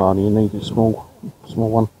 Well, you need a small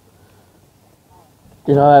one.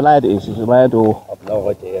 Do you know how loud it is? Is it loud or? I've no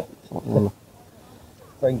idea.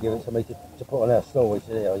 Friend gave it to me to put on our store. He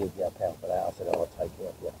said, "Oh, you'll get £1 for that." I said, "Oh, I'll take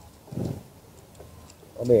it." Yeah.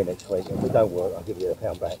 I'm here next week. If it don't work, I'll give you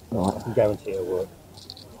 £1 back. Right. I can guarantee it'll work.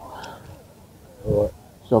 All right.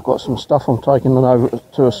 So I've got some stuff I'm taking them over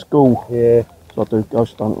to a school. Yeah. So I do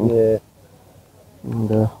ghost hunting. Yeah.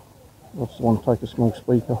 And I just want to take a small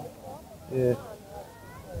speaker. Yeah.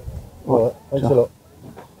 All right. Thanks a lot.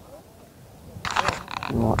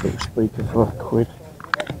 Right, little speaker for £1.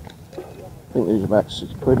 I think there's about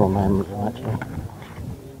 £6 on Amazon actually.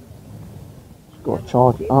 Just got to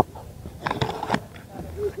charge it up.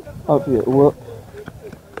 Hopefully it'll work.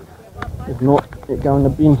 If not, it go in the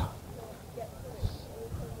bin.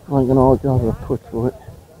 I ain't gonna argue over £1 for it.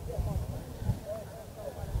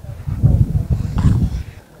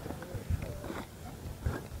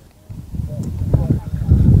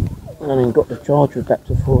 I haven't even got the charger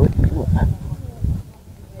adapter for it.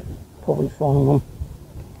 Probably find one.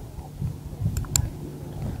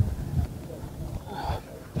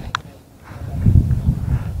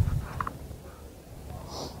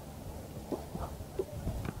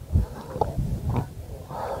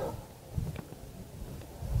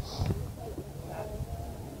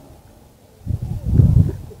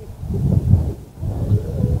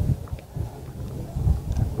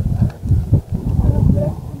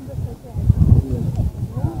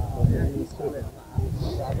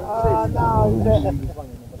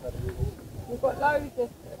 We've got loads of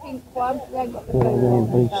pink ones, we haven't got the Yeah, blue they're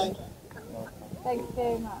ones. beast. Thank you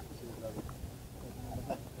very much.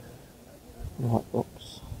 Right box.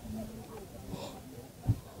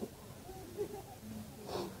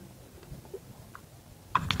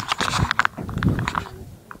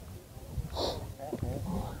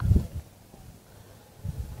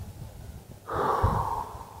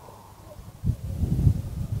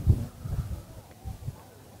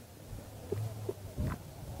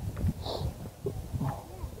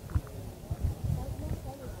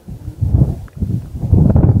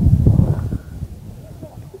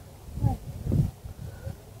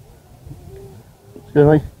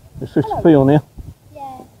 Excuse me, there's 50p on here.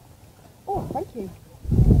 Yeah. Oh, thank you.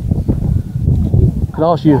 Could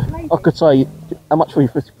I ask you, I could say, how much for your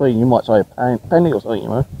 50p? You might say a penny or something, you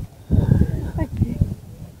know. Thank you.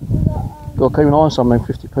 Got to keep an eye on some of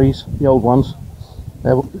them 50p's, the old ones.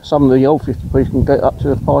 Some of the old 50p's can get up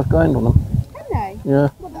to 5 grand on them. Can they? Yeah.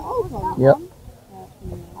 What, the old ones? Yep.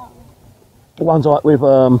 The ones like with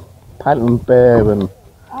Paddle and Bear and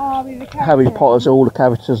Oh, with the Harry character Potter's, all the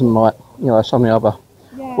characters and like, you know, some of the other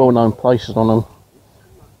Yeah. well-known places on them.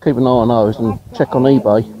 Keep an eye on those and check on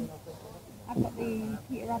eBay. I've got the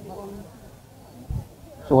Peter Rabbit one.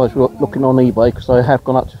 It's always looking on eBay because they have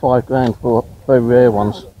gone up to 5 grand for very rare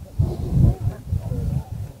ones.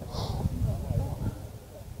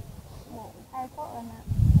 Harry Potter and that.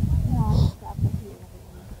 No, I've just got the Peter Rabbit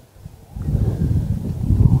one.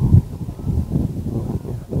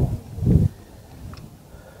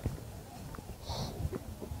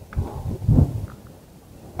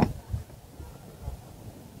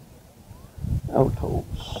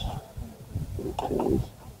 Outholes. Tins.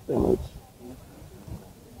 Dimmers.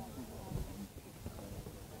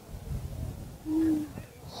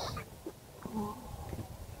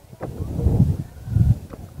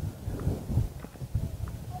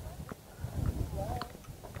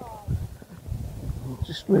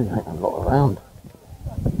 Just really ain't a lot around.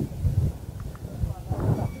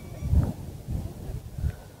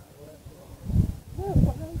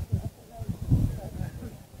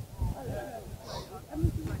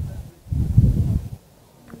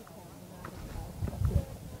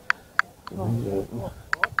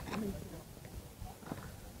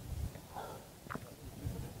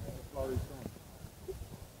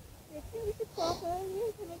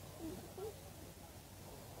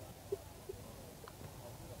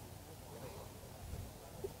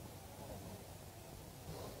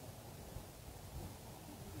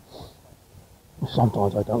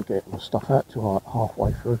 Sometimes I don't get my stuff out till like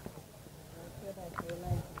halfway through.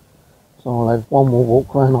 So I'll have one more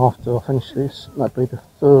walk round after I finish this. That'll be the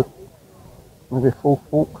third, maybe a fourth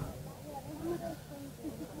walk.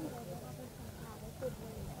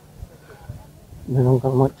 And then I'm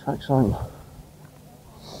going to make tracks home.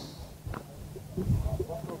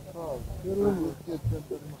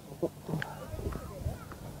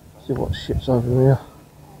 See what shit's over here.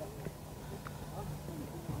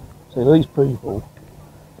 See, these people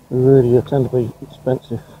who really tend to be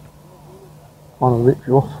expensive kind of rip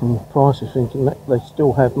you off from prices, thinking that they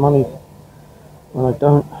still have money when they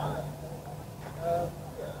don't.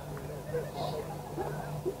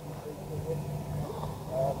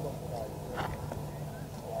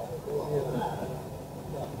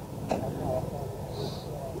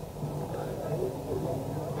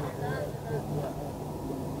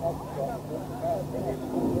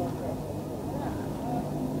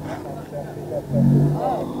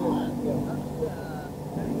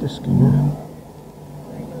 Disc in here.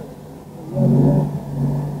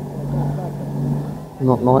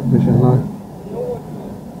 Not night vision, no.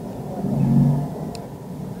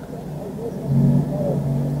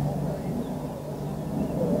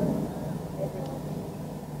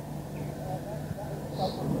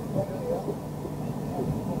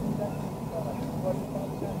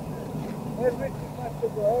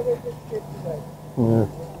 Yeah.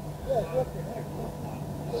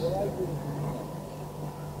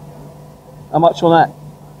 How much on that?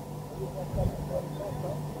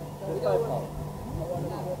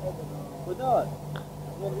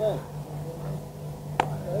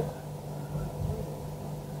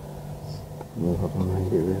 No, I don't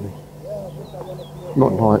need it really.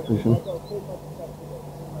 Not night vision.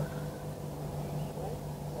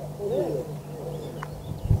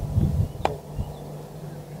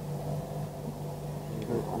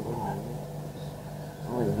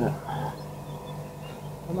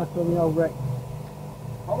 How much on the old wreck?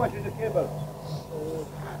 How much is the cable?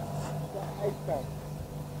 £8.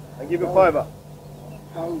 I give you £5.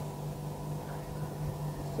 So,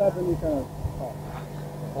 £70.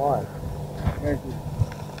 Why? Very good.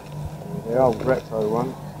 The old retro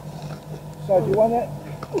one. So do you want it?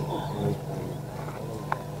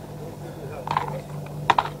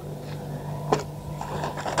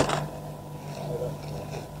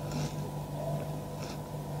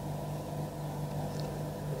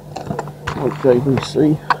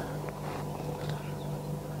 JVC.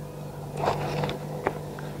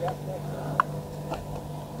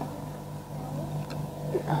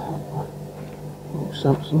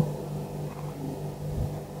 Samson.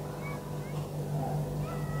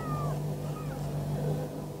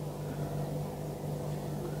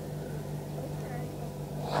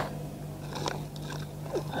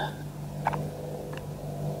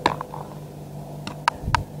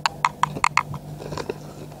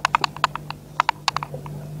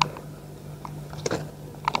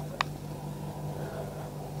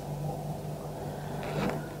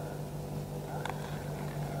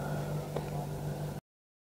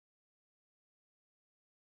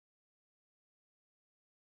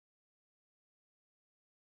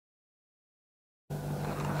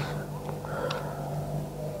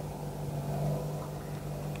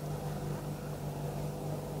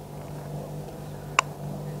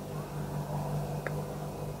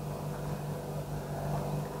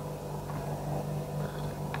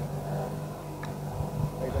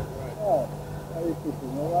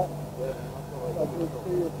 fishing, alright? I will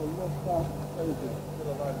see you for your start crazy.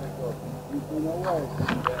 You've been away.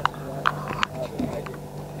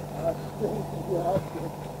 I think you're asking.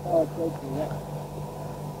 Oh, thank you.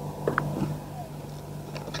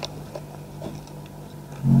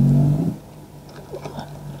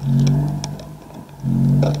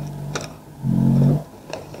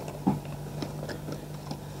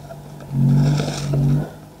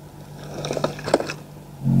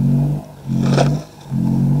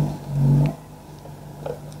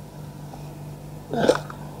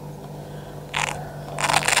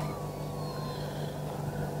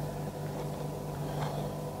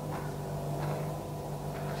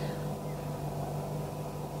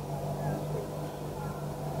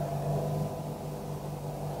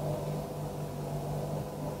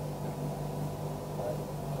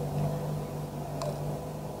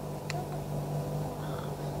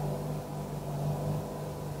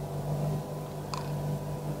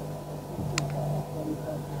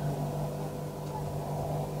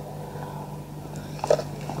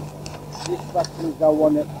 This batteries I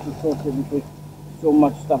want it to sort of because so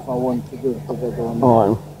much stuff I want to do because I don't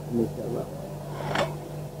Alright. miss it.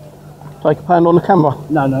 Take a pound on the camera.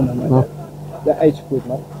 No. The 8 quid,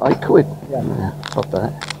 mate. £8. Yeah. Yeah, stop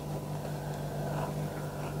that.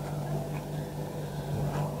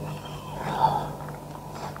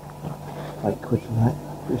 £8 for that.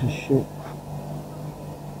 Piece of shit.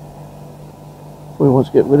 We want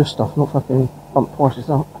to get rid of stuff, not fucking bump prices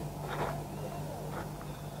up.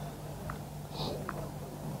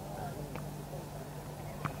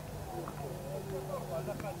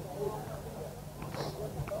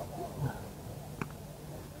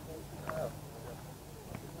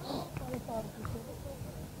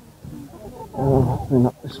 I've been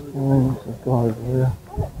up this way, there's a guy over here.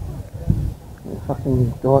 Yeah,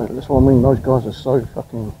 fucking guy, that's what I mean, those guys are so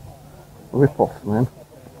fucking rip-off, man.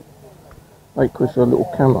 £8 for a little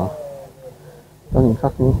camera. Don't even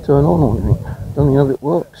fucking turn on or anything. Don't even know if it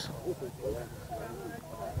works.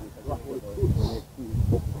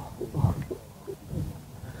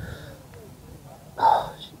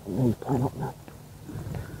 Shit, I need to plane up now.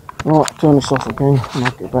 Right, turn this off again and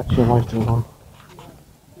I'll get back to you later on.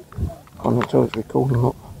 Can't tell it's recording or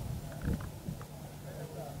not.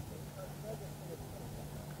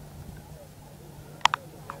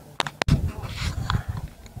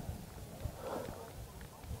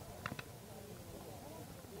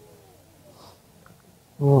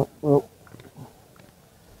 Right, well,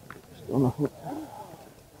 still nothing.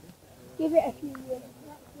 Give it a few years.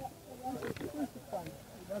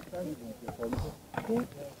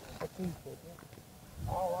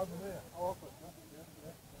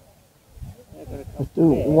 Let's do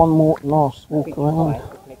one more last walk around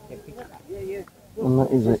and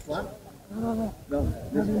that is it.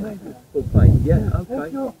 Yeah,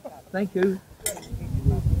 okay. Thank you.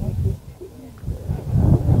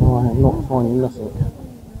 I am not finding nothing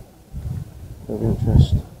of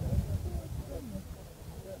interest.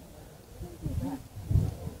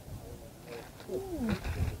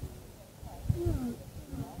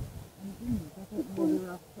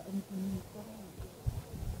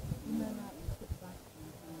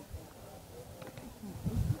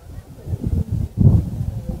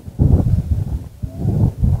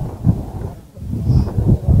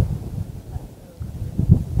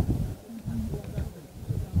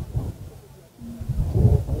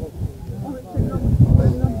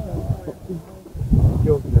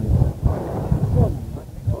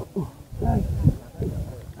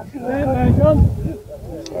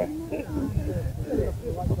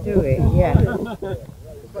 Do it, yeah.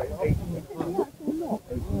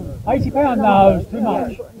 £80? No, it's too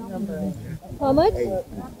much. How much?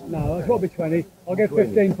 No, it's got to be 20. I'll get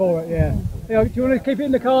 15 for it, yeah. Hey, do you want to keep it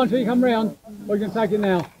in the car until you come round? Or you can take it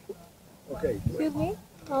now? Excuse me?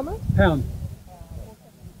 How much? Pound.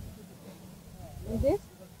 Is this?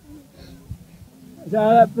 Is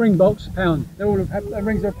that ring box? Pound. They're all the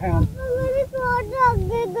rings are a pound.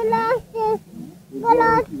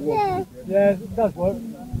 Yeah, it does work.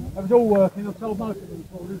 It was all working. I've sold most of them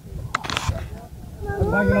for you. I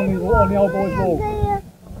was hanging on the old boy's wall.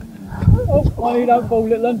 Oh, why you don't fall,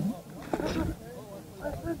 little one?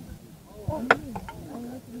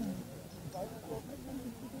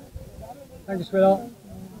 Thank you, sweetheart.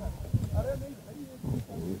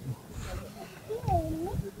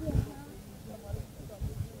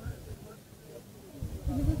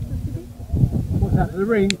 What's that for the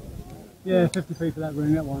ring? Yeah, 50p for that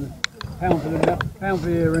ring, that one. Pound for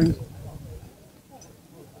the earrings.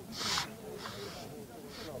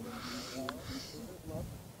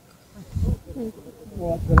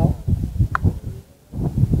 All right, sweetheart.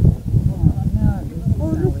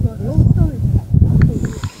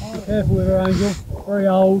 Careful with her, Angel. Very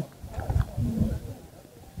old.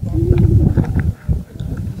 Does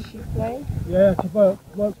she play? Yeah, she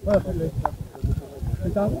works perfectly. So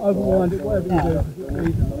don't overwind it, whatever you do.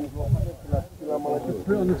 Just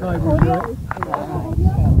put it on the table and do it.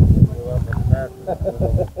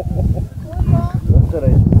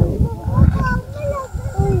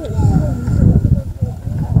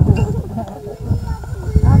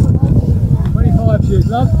 She's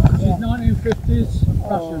love. She's 1950s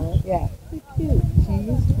Russian. Yeah. Cute. She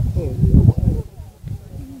is cute.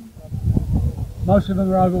 Most of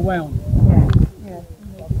them are overwhelmed. Yeah. Yeah.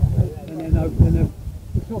 And then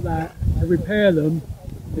it's not that. To repair them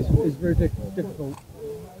is very difficult.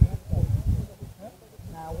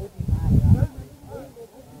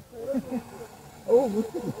 Oh,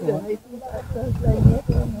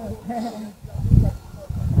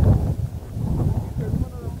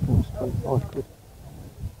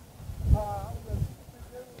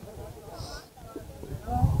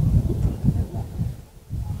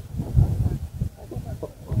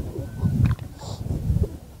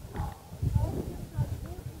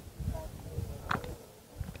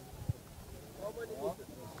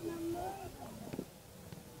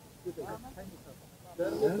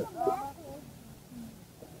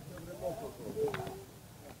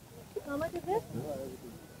 How much is this?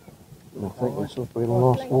 I think this will be the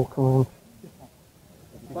last walk around.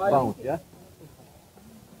 £5, yeah?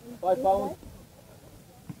 £5?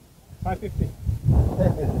 550.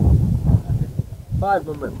 5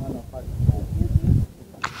 moment.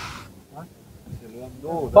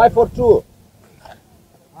 5 for 2.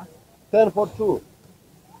 10 for 2.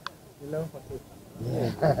 11 for 2.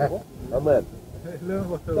 Amen. 11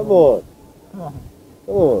 for 2. Come on. Come on.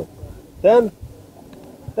 Come on. 10?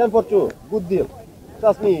 10 for 2. Good deal.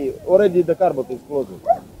 Trust me, already the carboot is closing.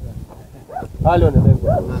 Alyona, let's go.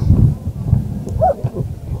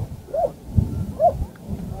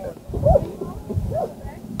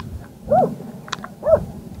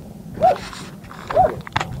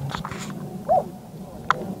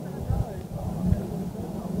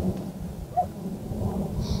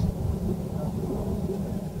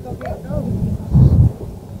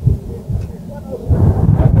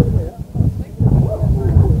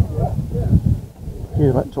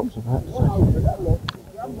 Yeah, that tops of that. So.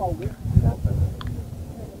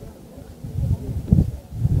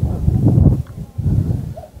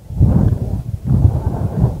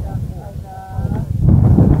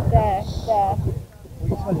 There.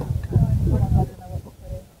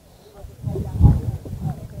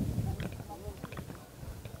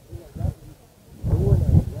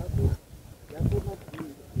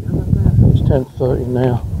 It's 10:30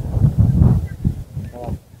 now.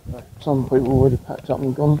 Some people already packed up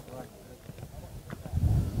and gone.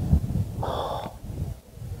 I'm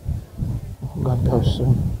going to go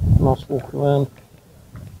soon. Nice walk around.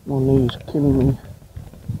 My knees killing me.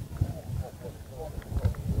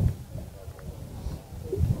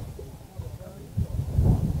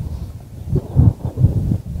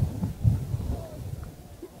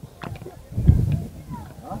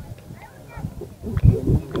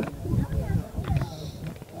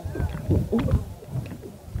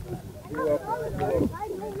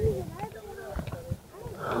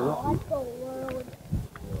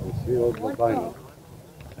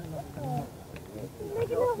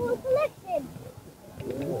 Making a whole collection.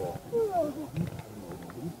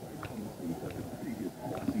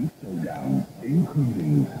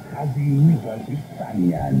 Including Hazim versus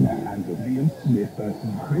Fanyan and Liam Smith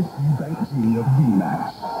versus Chris Eubank Jr.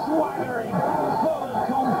 rematch. Swaggering, full of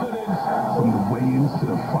confidence. From the weigh-ins to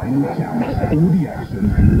the final count, all the action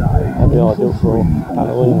live. That'd be ideal for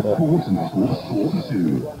Halloween, but Sport and Sport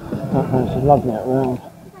 2. I don't fancy lugging it around.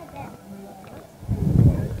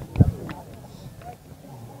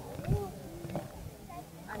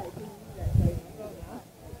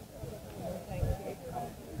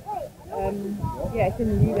 Yeah, it's in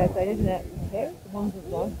the Yugo zone, isn't it? Yeah, the ones as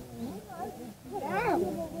well. No,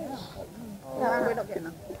 we're not getting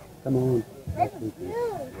them. Come on.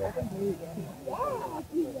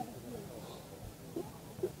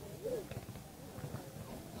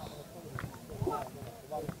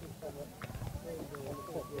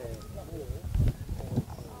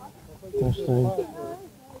 First thing.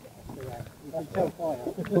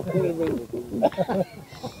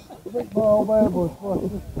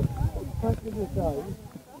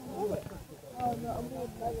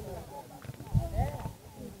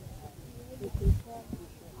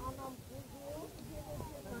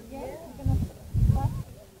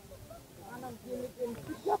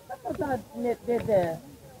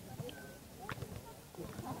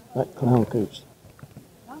 That clown keeps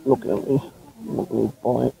looking at me. not really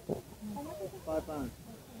buy it, but £5.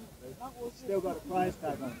 Still got the price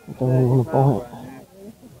tag on. I don't really want to buy it.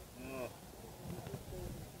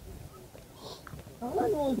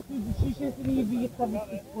 She says to me, you come to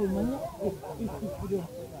school, man.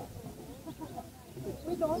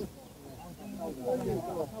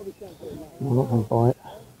 I'm not going to buy it.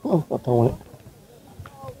 Oh, I don't want it.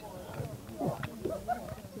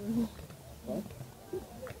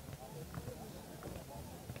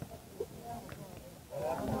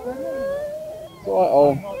 Right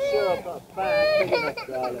on. I'm not sure I've got a bag big enough,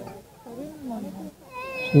 darling.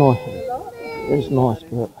 It's nice. It's nice,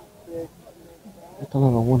 but I don't know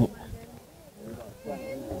if I want it.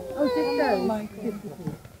 Oh, just those?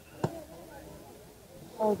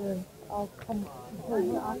 Oh, then I'll come to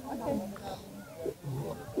you. Okay.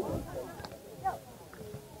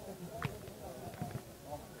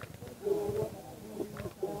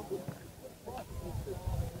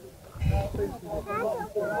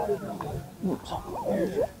 Oops.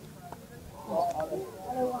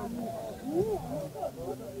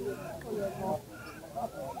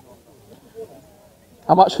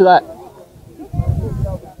 How much for that?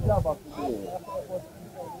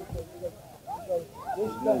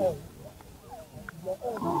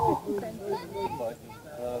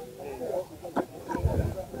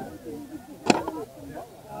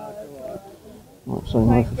 Right, so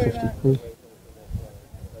no for 50p.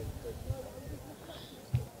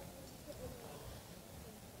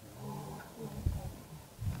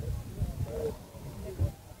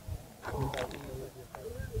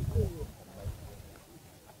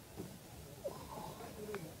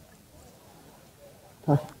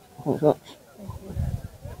 Okay, thanks much.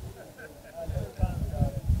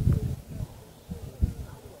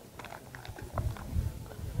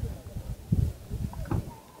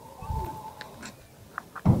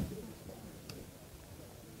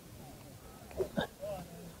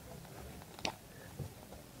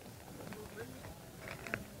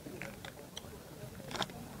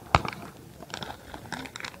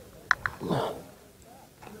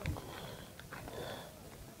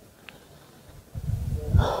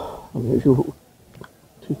 Unusual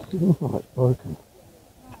ticking. Oh, it's broken.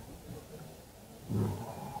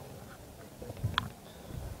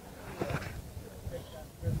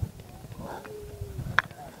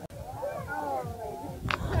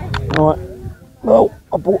 Right, well,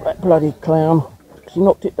 I bought that bloody clown because he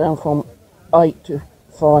knocked it down from £8 to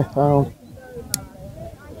 £5.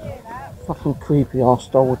 Fucking creepy, I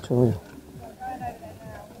stole it to him.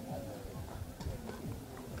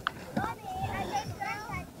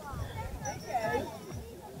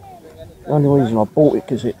 The only reason I bought it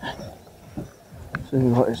because it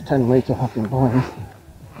seems like it's 10 metre fucking buying.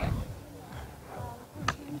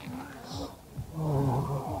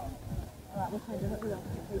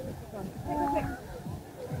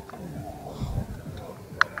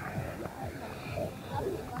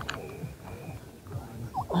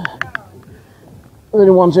 If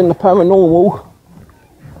anyone's in the paranormal,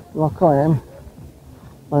 like I am,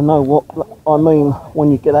 they know what I mean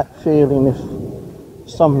when you get that feeling if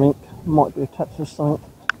something might be attached to something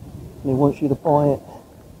and he wants you to buy it.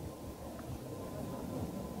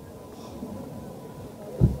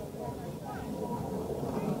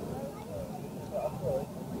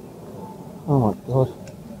 Oh my god.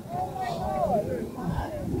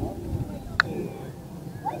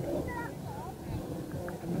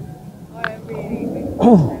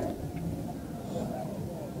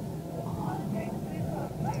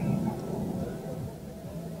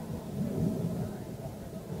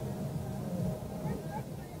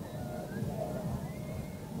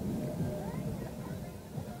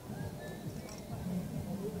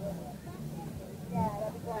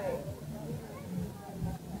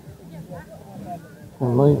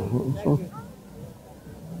 This one.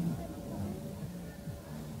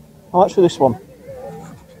 How much for this one?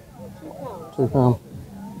 £2.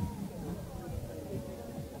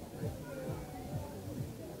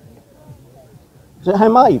 Is it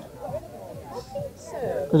handmade?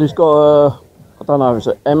 Because it's got a, I don't know, is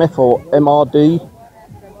it MF or MRD?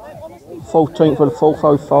 14th of the 4th,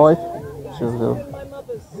 05. My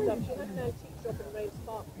mother's stuff, she had an antique shop in Rains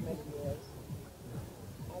Park for many years,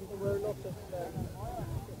 and there were a lot of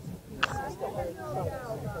pieces that were in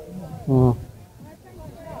trunks.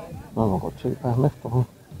 Oh, I've got £2 left on.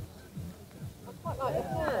 I quite like the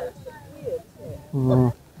hairs, it's weird, isn't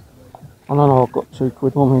it? I don't know, I've got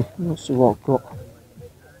 £2 on me. Let's see what I've got.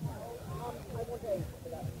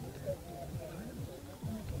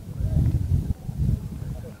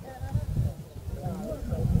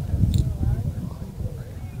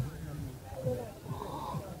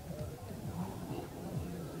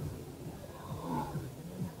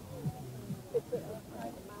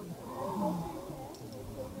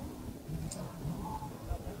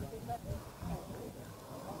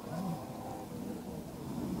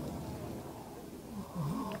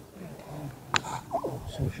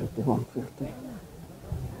 So it should be 150.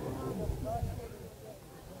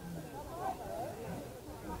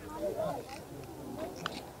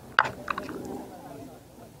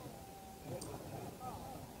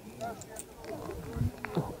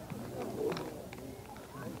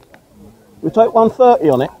 We take 130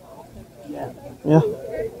 on it? Yeah.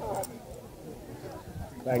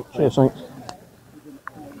 Thanks. Cheers, thanks.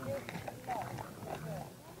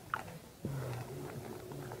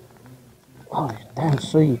 Oh, these damn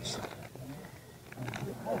seeds.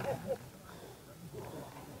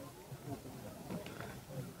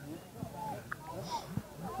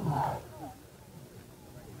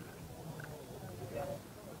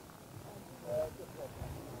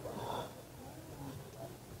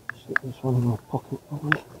 Stick this one in my pocket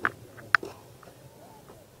probably.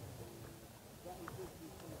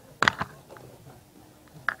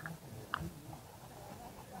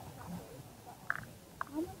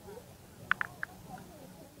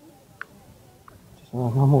 So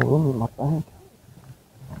no more room in my bag.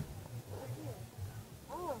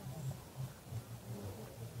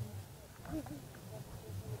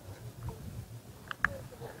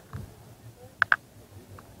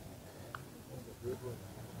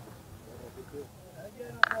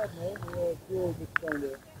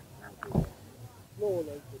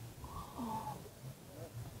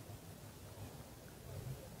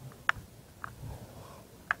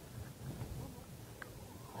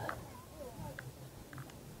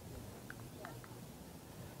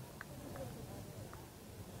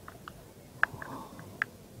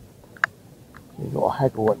 You've got to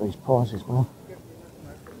haggle at these prices, man.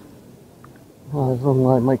 Oh, there's a long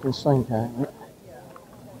way of making steak out of it.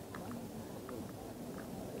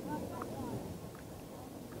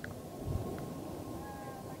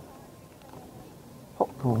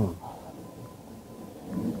 Popcorn.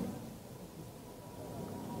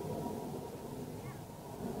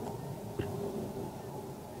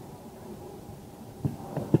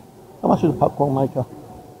 How much is a popcorn maker?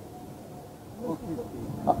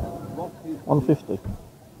 150.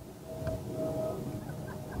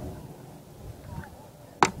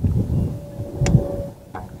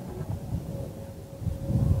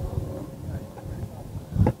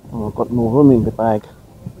 Oh, I've got more room in the bag.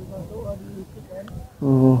 I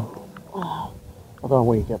don't know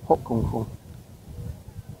where you get popcorn from.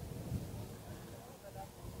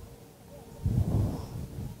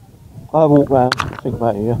 I walk round, think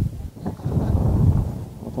about it, yeah.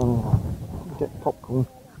 I don't know. Get popcorn.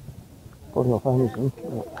 Probably off Amazon.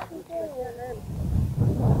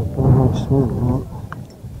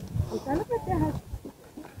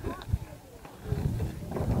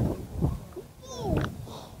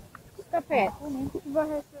 Stop it.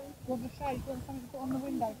 Want the shade? Want something to put on the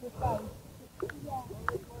window for a shade?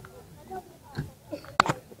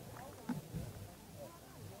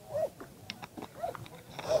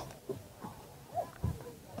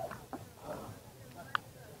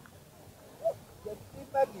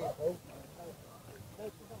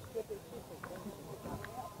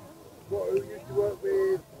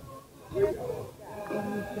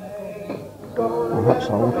 Oh, that's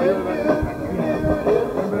old.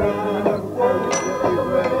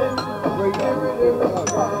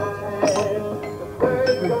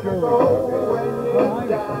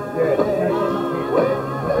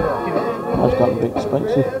 That's got to be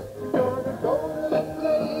expensive.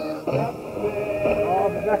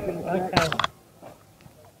 Okay.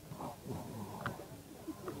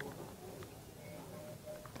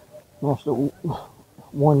 Nice little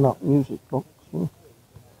wind-up music box. Yeah.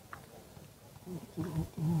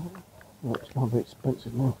 Oh, it's going to be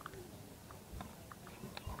expensive now.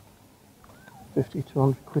 50,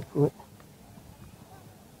 200 quid for it.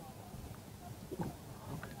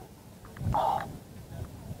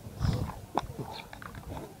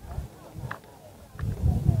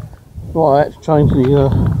 Right, I had to change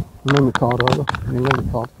the memory card over. The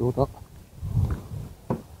memory card filled up.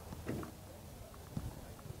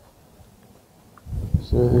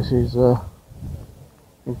 So this is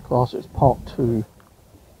in class, it's part 2.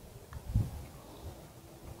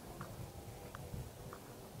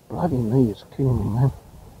 Bloody knee is killing me, man.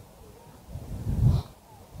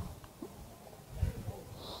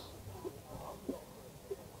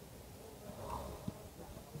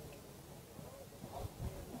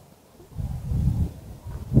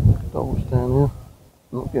 Dolls down here.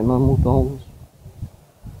 Not getting no more dolls.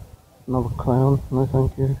 Another clown. No,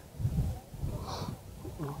 thank you.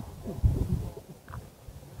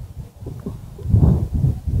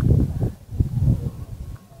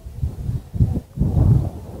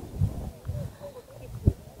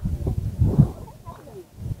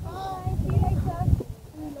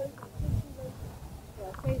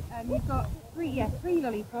 three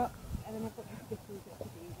lollipops, and then I've got the Skittles at the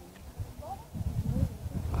evening.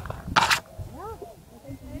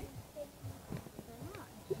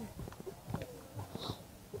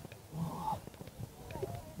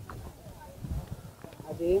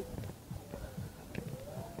 Ade?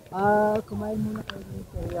 Kumain muna kayo ng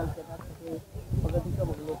cereal kasi pagdating ka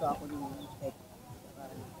magluluto ako ng steak.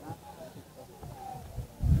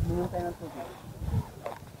 Uminom tayo ng tubig.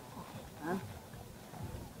 Ha?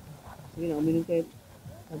 Sige na, uminom kayo.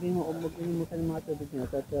 Sabi mo, mag-uminom mo ka ng mga tubig niya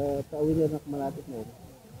at pauwi na ng malapit na yun.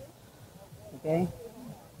 Okay?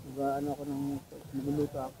 Diba, ano ako ng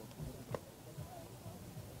magluluto ako.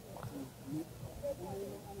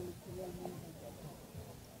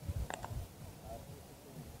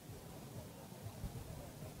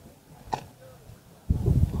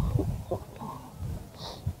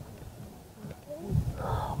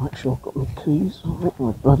 Make sure I've got my keys. I think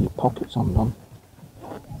my bloody pockets undone.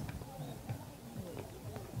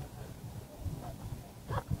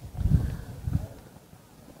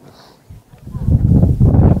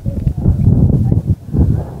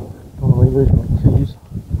 Don't want to lose my keys.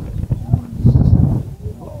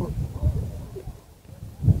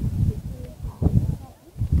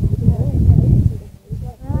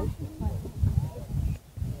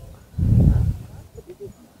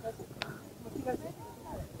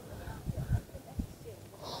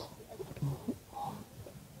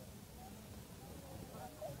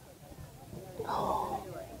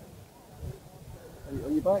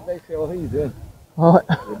 Are you back, Dave? How are you doing? Right.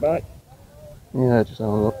 You're back? Yeah, just have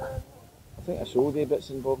a look. I think I saw the bits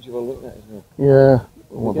and bobs you were looking at as well. Yeah.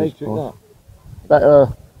 The guy took That, yeah.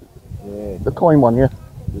 the coin one, yeah.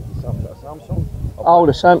 The Samsung? Oh,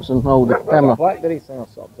 the Samsung. Oh, the camera. BlackBerry thing or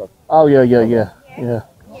something. Oh, yeah. Yeah,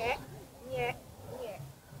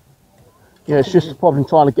 it's just the problem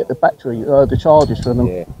trying to get the battery, the charges for them.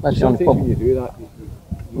 Yeah. That's the only Sometimes problem. when you do that,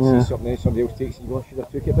 you see something else, somebody else takes it, you go, I should have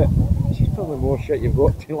took it, but this is probably more shit you've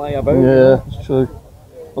got to lie about. Yeah, it's true.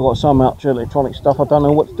 I've got some out electronic stuff, I don't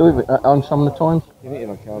know what to do with it on some of the time. You need to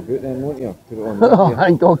have a car boot then, won't you? Put it on there. I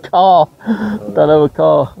ain't got a car. Don't have a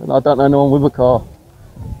car, and I don't know no one with a car.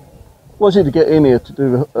 What's it to get in here to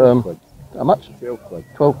do, Quid. how much? 12 quid.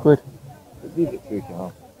 12 quid. But leave it 2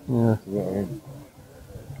 cars. Yeah. You know what I mean?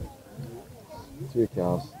 2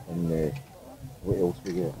 cars, and what else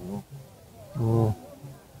we get, you know?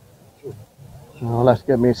 I'll have to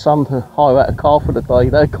get me a son to hire out a car for the day.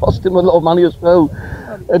 That cost him a lot of money as well.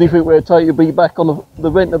 Anything we'll take to be back on the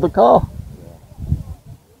rent of the car.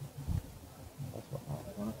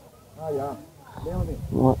 Ah, yeah.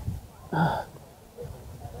 Right. I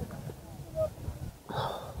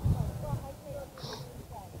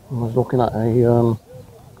was looking at a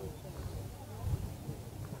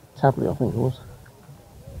tablet, I think it was.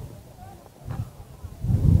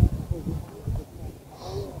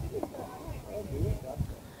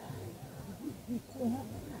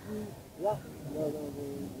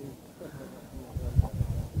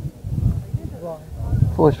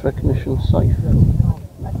 Voice recognition safe.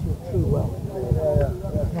 True well.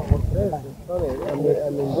 That's not what it is. It's funny. I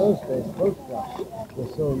mean those days, photographs were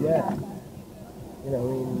so rare. You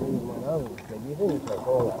know, even when I was a kid, you didn't take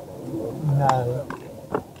all that. No.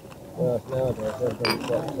 Whereas nowadays, everything's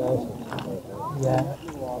got thousands. Yeah.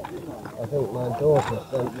 I think my daughter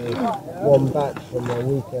sent me one batch from a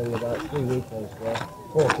weekend, about 3 weekends ago.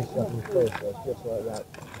 47 photos, just like that.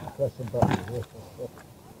 Press a button. This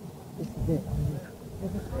is it.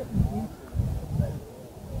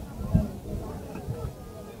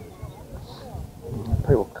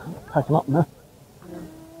 People packing up now.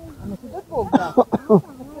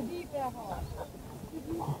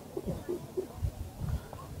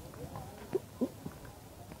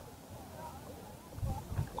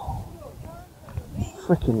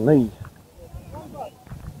 Freaking knee.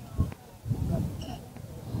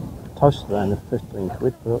 Toasted around at 15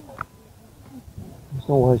 quid, but there's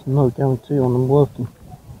always no guarantee on them working.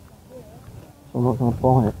 So I'm not going to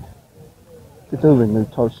buy it. They do a new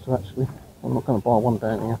toaster actually. I'm not going to buy one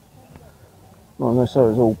down here. Not unless it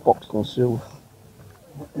was all boxed and sealed.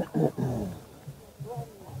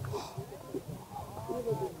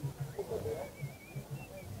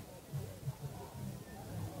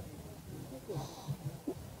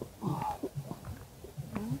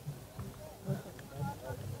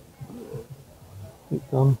 Keep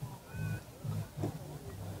done.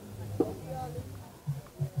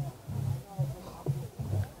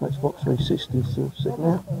 Xbox 360 still sitting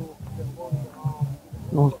there.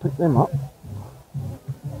 No one's picked them up.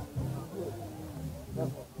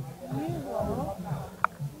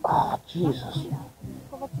 Oh, Jesus.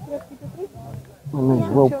 My knee's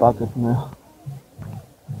well buggered now.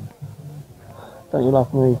 Don't you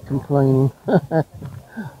love me complaining? I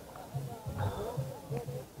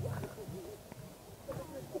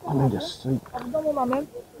need a seat.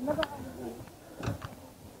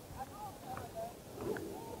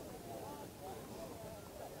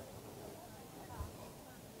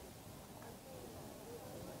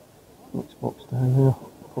 Next box down here,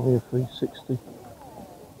 probably a 360.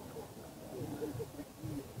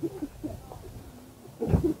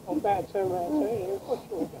 I'm about to turn around to you. What's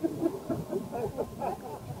your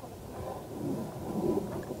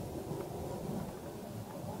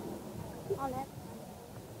On it.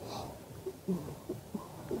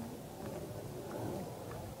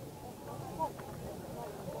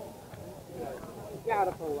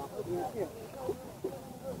 gotta pull up. Yeah.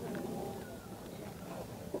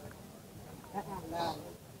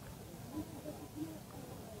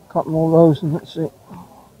 Couple more rows and that's it.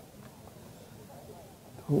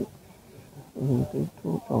 Torch. Torch.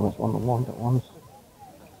 Oh, that's one of the wind-up ones.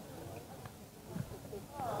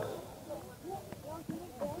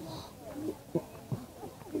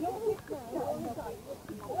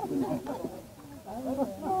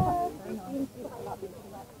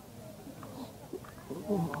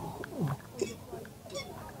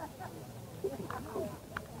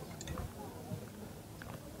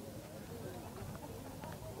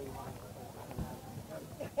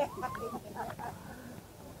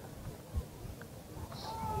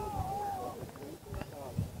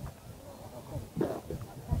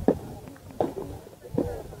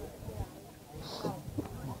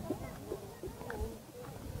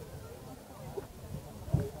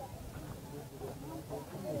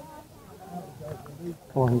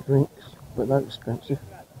 Buying drinks, but they're expensive.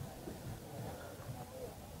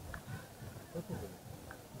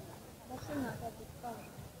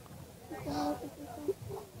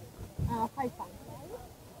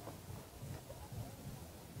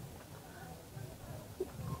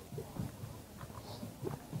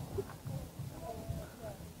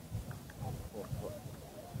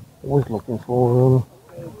 Always looking for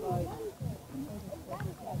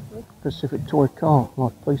Pacific toy car,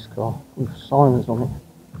 like a police car with sirens on it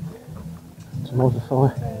to modify.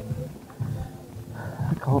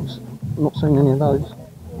 Not seen any of those.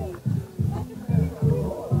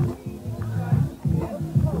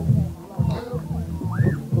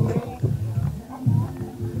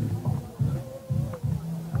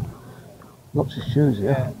 Lots of shoes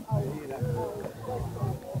here.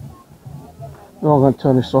 Well, I'm going to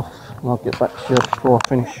turn this off and I'll get back to you before I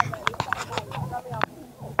finish.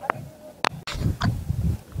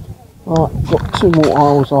 Right, got 2 more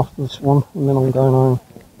aisles after this one and then I'm going home.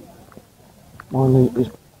 My knee is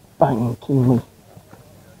banging, killing me.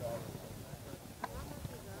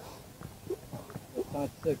 Size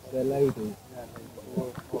 6, they're ladies.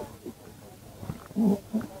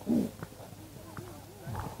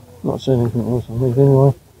 Not seeing anything else on these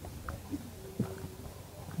anyway.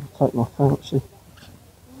 I'll take my fancy.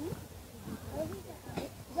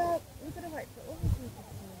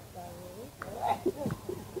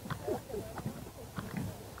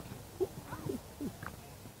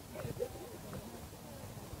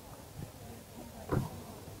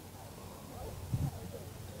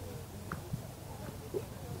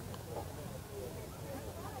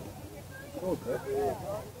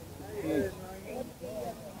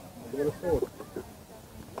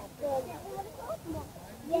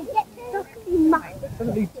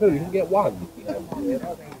 Doesn't need 2, you can get 1.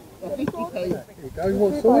 50p. Here you go, you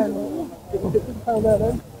want sword? £50 out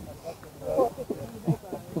then.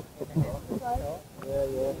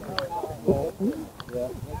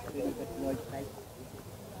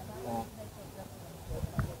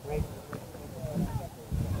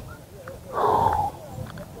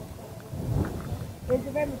 There's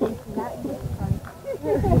a remedy for that.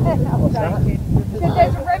 There's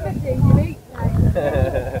a remedy, you eat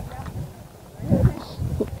that.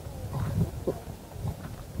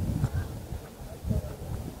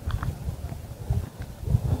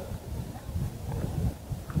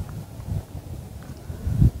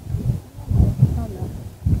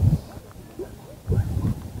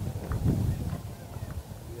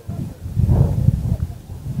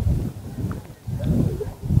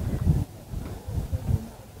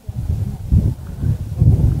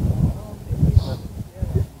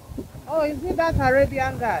 Oh, is it that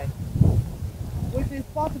Arabian guy? With his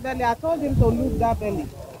pot belly, I told him to lose that belly.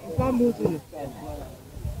 He's not losing it. I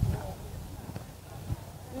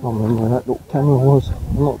remember where that little camera was.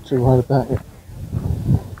 I'm not too worried about it.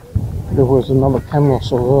 There was another camera I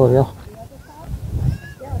saw earlier.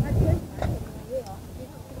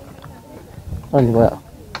 Only about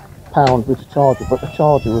 £1 with the charger, but the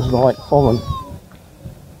charger was like foreign.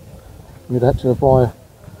 We'd had to buy a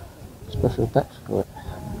special adapter for it.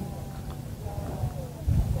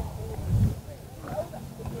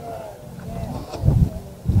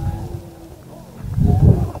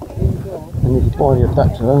 And if you buy the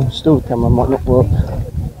adapter, still the camera might not work,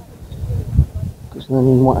 because then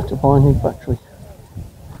you might have to buy a new battery.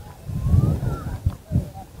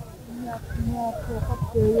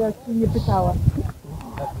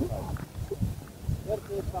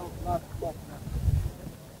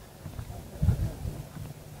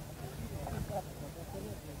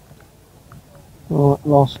 Right,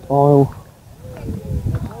 last aisle.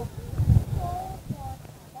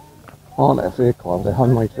 I want that vehicle, it's a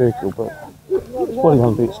homemade vehicle, but it's probably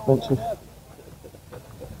going to be expensive.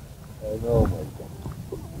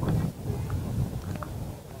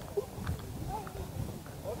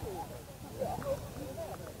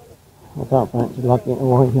 I don't fancy lugging it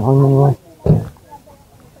away home anyway.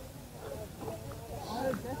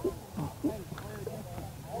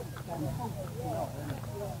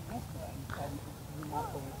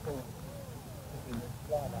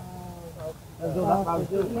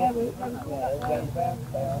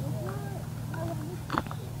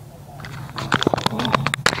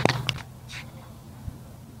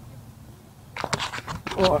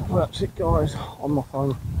 Right, that's it guys, on my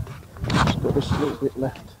phone. Just got this little bit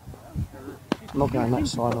left. I'm not going that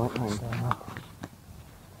side, I ain't going down there.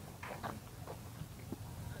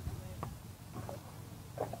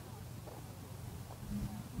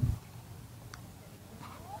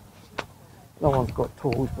 No one's got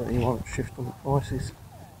tools, but he won't shift on the prices,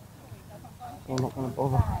 so I'm not going to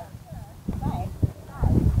bother.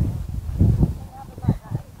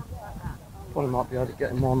 Probably might be able to get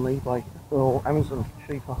them on eBay or Amazon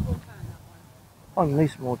cheaper. I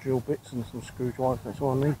need some more drill bits and some screwdrivers, that's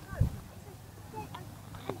all I need.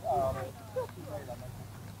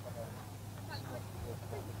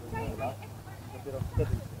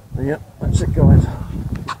 But yep, that's it guys.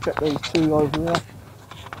 Just check these two over there,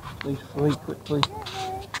 these three quickly,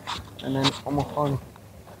 and then on my phone.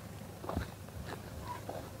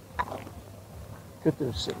 Could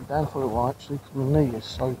do sitting down for a while actually, because my knee is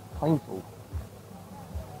so painful.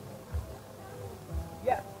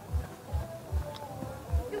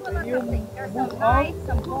 There's some rice,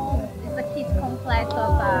 some bones. It's a kids complex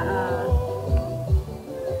of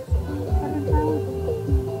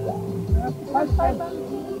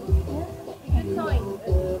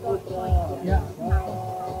Yeah.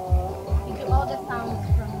 you get all the sounds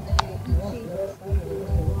from the cheese.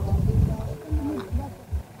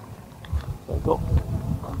 So I've got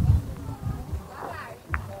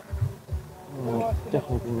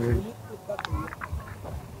definitely been used.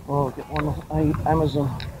 Well, I'll get one off Amazon.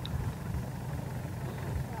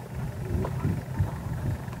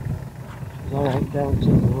 I ain't guaranteed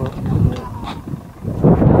to work.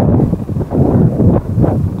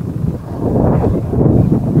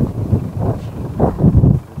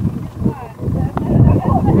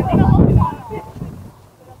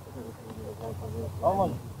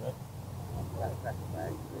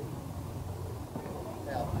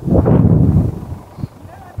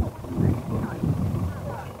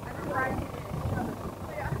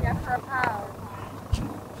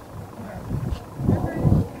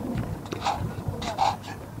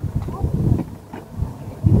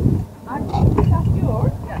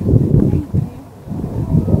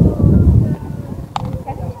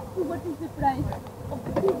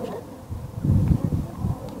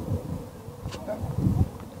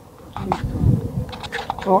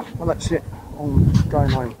 Alright, well that's it. I'm going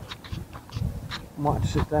home. Might have to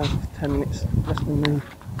sit down for 10 minutes, less than me.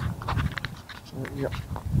 Yep.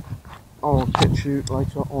 I'll catch you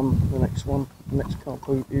later on the next one. The next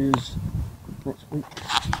carboot is next week.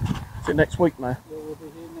 Is it next week now? Yeah, we'll be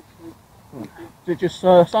here next week. Is it just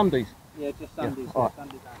Sundays? Yeah, just Sundays. Yeah, alright.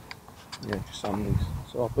 Sunday back. Yeah, just Sundays.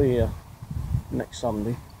 So I'll be here next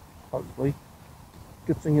Sunday, hopefully.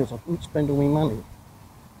 Good thing is I didn't spend all my money.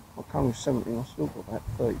 I come with 70 and I still got about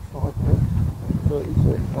 35 left. 30,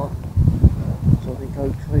 35. So I didn't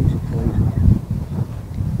go crazy.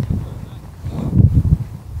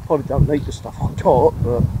 Probably don't need the stuff I got,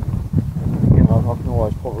 but you know, I can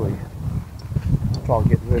always probably try and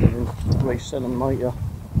get rid of them, resell them later.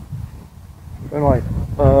 Anyway,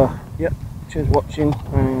 yep, cheers for watching,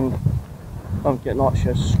 and don't forget to like,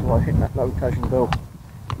 share, subscribe, hit that notification bell,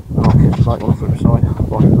 and I'll catch you later on the flip side.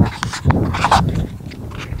 Bye for now.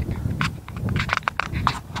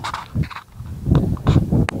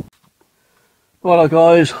 Hello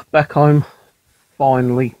guys, back home.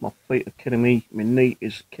 Finally, my feet are killing me, my knee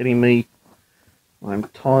is killing me. I'm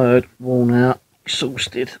tired, worn out,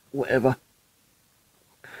 exhausted, whatever.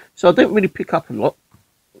 So I didn't really pick up a lot.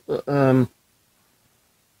 But you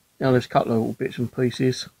know, there's a couple of little bits and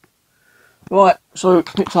pieces. Right, so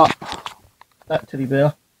picked up that teddy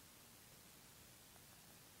bear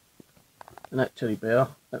and that teddy bear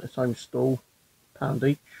at the same stall, £1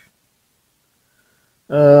 each.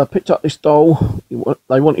 Picked up this doll.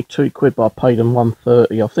 They wanted £2, but I paid them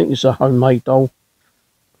 £1.30. I think it's a homemade doll.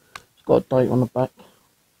 It's got a date on the back.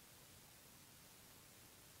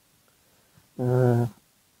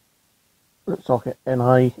 Looks like an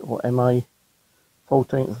NA or MA,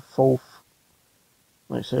 14th of 4th.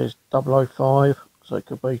 And it says 005, so it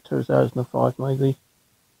could be 2005 maybe.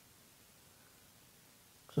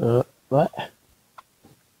 So that.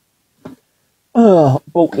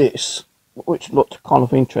 Bought this, which looked kind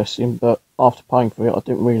of interesting, but after paying for it I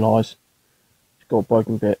didn't realise it's got a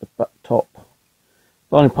broken bit at the back top.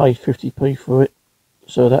 I only paid 50p for it,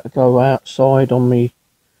 so that'll go outside on my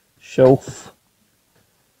shelf.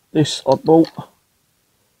 This I bought,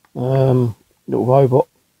 little robot.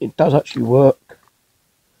 It does actually work.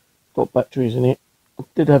 Got batteries in it. I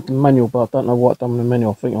did have the manual, but I don't know what I've done with the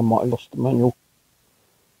manual. I think I might have lost the manual.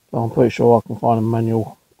 So I'm pretty sure I can find a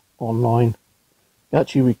manual online. It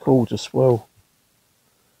actually records as well.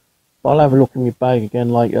 But I'll have a look in my bag again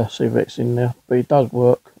later, see if it's in there. But it does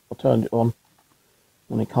work. I turned it on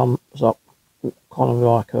and it comes up kind of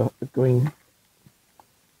like a green,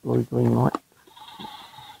 blue-green light.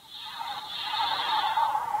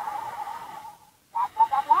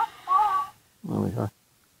 There we go.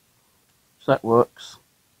 So that works.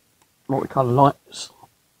 Multicolour lights.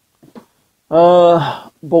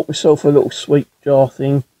 Bought myself a little sweet jar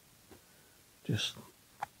thing.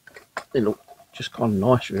 It looked just kind of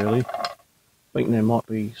nice, really. I think there might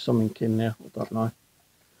be something in there. I don't know.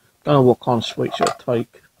 Don't know what kind of sweets it'll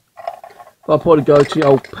take. But I'll probably go to the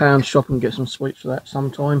old pound shop and get some sweets for that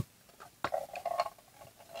sometime.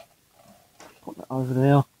 Put that over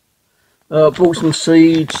there. Bought some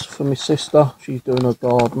seeds for my sister. She's doing her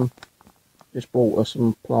garden. Just bought her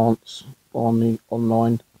some plants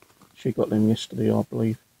online. She got them yesterday, I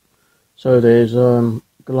believe. So there's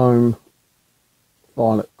Gloam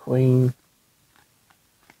Violet Queen,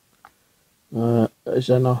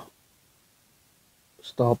 Zenna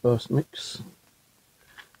Starburst Mix,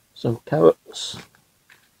 some carrots,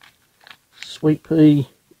 sweet pea,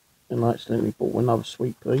 and I accidentally bought another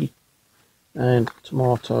sweet pea, and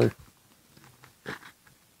tomato.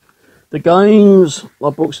 The games, I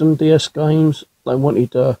bought some DS games. They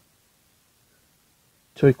wanted £2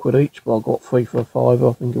 each, but I got 3 for £5,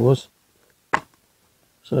 I think it was.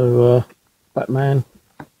 So Batman.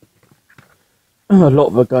 A lot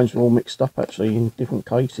of the games were all mixed up actually in different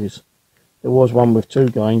cases. There was one with 2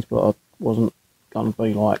 games, but I wasn't going to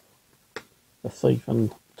be like a thief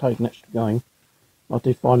and take an extra game. I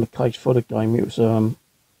did find the case for the game. It was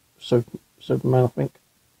Superman, I think,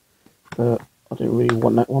 but I didn't really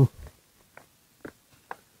want that one.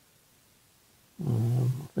 I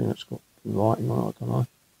think that's got writing on it, I don't know.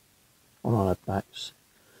 I don't know, backs.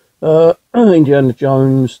 Indiana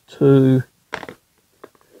Jones 2.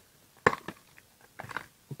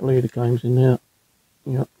 I believe the game's in there.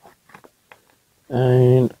 Yep.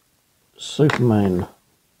 And Superman.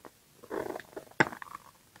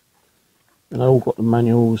 And I all got the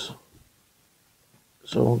manuals.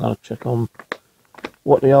 So I'm going to check on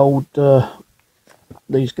what the old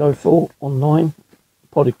these go for online.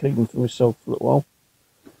 Probably keep them for myself for a little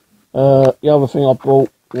while. The other thing I bought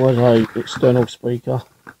was a external speaker.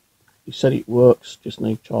 He said it works, just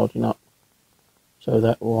need charging up. So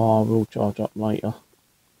that I will charge up later.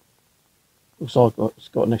 Looks like it's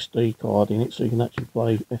got an SD card in it, so you can actually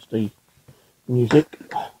play SD music.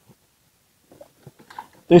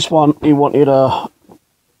 This one, he wanted I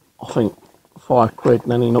think £5,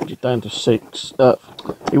 and then he knocked it down to 6.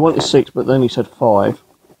 He wanted 6, but then he said 5.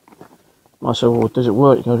 And I said, well, does it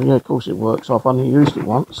work? He goes, yeah, of course it works. I've only used it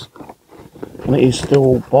once, and it is still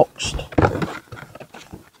all boxed.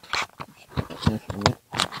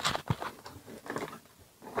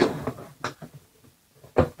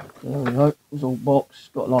 There we go, it's all boxed. It's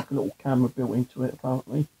got like a little camera built into it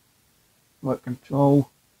apparently. Remote control,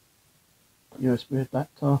 USB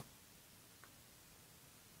adapter.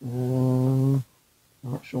 I'm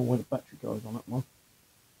not sure where the battery goes on that one.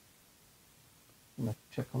 I'm going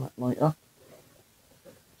to check on that later.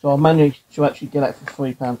 So I managed to actually get it for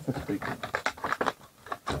 £3.50.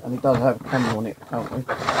 And it does have a camera on it apparently.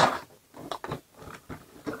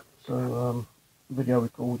 So video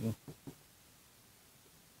recording.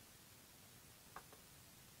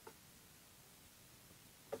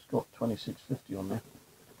 It's got 2650 on there.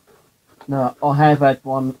 Now I have had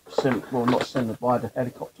one sent, well not sent, but I had a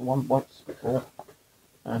helicopter one once before.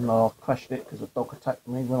 and I crashed it because a dog attacked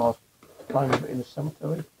me when I was playing with it in the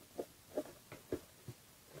cemetery.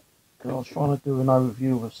 I was trying to do an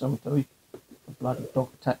overview of a cemetery, a bloody dog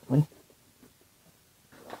attacked me.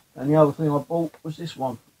 And the other thing I bought was this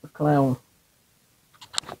one, the clown.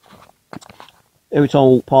 Every time I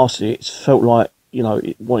walked past it, it felt like, you know,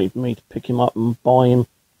 it wanted me to pick him up and buy him.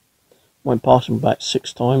 Went past him about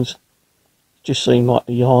 6 times. It just seemed like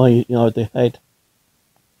the eye, you know, the head,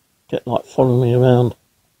 kept like following me around.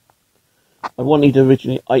 I wanted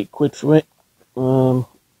originally £8 for it.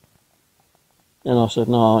 And I said,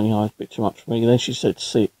 no, you know, it's a bit too much for me. Then she said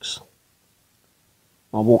 6.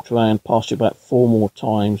 I walked around past it about 4 more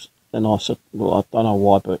times. Then I said, well, I don't know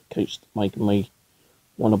why, but it keeps making me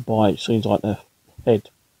want to buy it. It seems like the head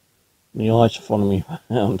and the eyes are following me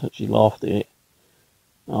around. And she laughed at it.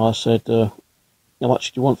 And I said, how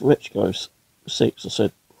much do you want for it? She goes, 6. I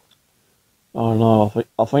said, oh no,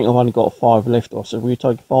 I think I've only got a 5 left. I said, will you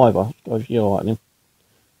take a 5? She goes, yeah, all right then.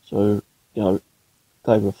 So, you know,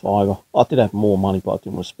 gave her a 5. I did have more money, but I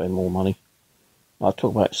didn't want to spend more money. I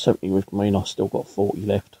took about 70 with me and I still got 40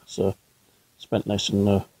 left. So, spent less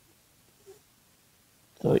than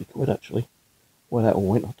 £30 actually. Where that all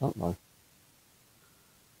went, I don't know.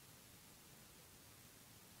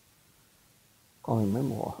 Can't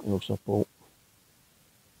remember what else I bought.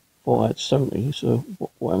 Thought I had 70, so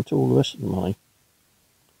what happened to all the rest of the money?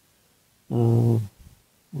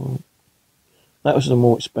 Right. That was the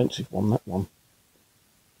more expensive one, that one.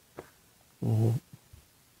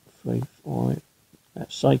 3, 5,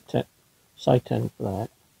 that's say 10 for that.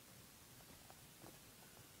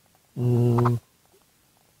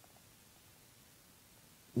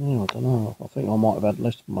 Yeah, I don't know. I think I might have had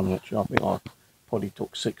less money actually. I think I probably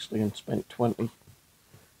took 60 and spent 20.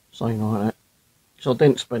 Something like that. So I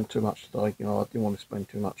didn't spend too much today, you know, I didn't want to spend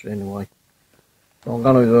too much anyway. So I'm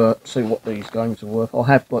going to see what these games are worth. I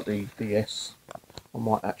have got the DS. I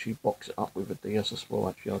might actually box it up with a DS as well,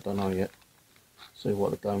 actually, I don't know yet. See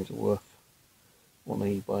what the games are worth on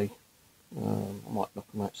eBay. I might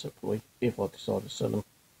knock them out separately if I decide to sell them.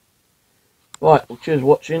 Right, well, cheers for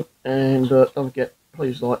watching, and don't forget,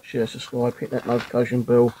 please like, share, subscribe, hit that notification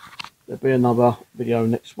bell. There'll be another video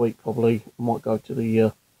next week probably. I might go to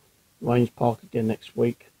the Raynes Park again next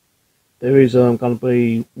week. There is going to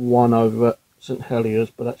be one over at St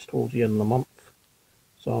Heliers, but that's towards the end of the month.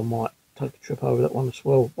 So I might take a trip over that one as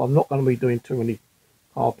well. But I'm not going to be doing too many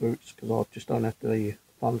car boots because I just don't have the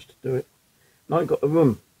funds to do it. And I ain't got the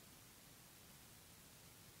room.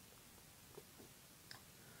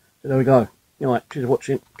 So there we go. Alright, cheers for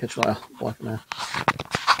watching. Catch you later. Bye for now.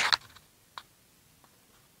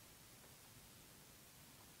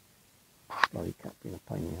 Bloody cat being a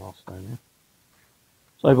pain in the arse down there.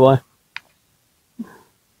 Say bye.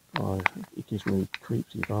 Oh, it gives me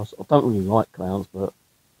creeps in the arse. I don't really like clowns, but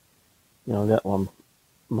you know, that one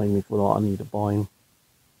made me feel like I need to buy him.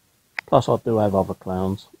 Plus I do have other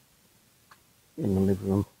clowns in the living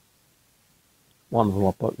room. One of them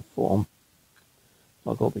I broke the foot on.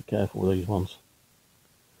 So I've got to be careful with these ones.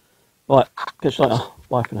 Right, catch you later.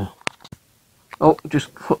 Bye for now. Oh, just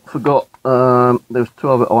forgot, there's 2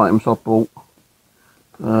 other items I bought.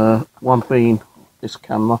 One being this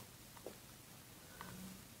camera,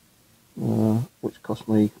 which cost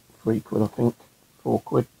me £3 I think,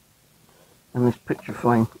 £4. And this picture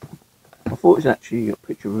frame. I thought it was actually a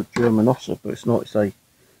picture of a German officer, but it's not. It's a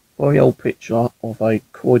very old picture of a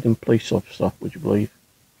Croydon police officer, would you believe?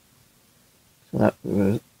 So that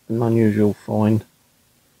was an unusual find.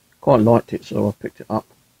 Quite liked it, so I picked it up.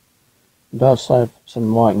 It does have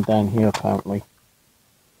some writing down here apparently,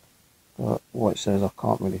 but what it says I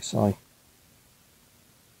can't really say.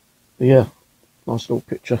 But yeah, nice little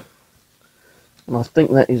picture. And I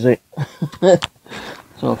think that is it.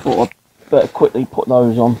 So I thought I'd better quickly put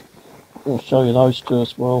those on. I'll show you those 2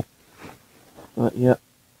 as well. But yeah,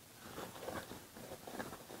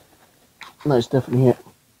 that's definitely it.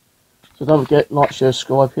 So don't forget, like, share,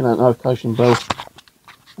 subscribe, hit that notification bell,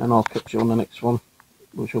 and I'll catch you on the next one,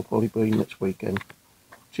 which will probably be next weekend.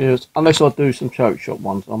 Cheers. Unless I do some charity shop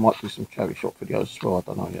ones, I might do some charity shop videos as well, I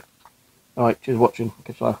don't know yet. Alright, cheers for watching.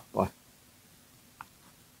 Catch you later. Bye.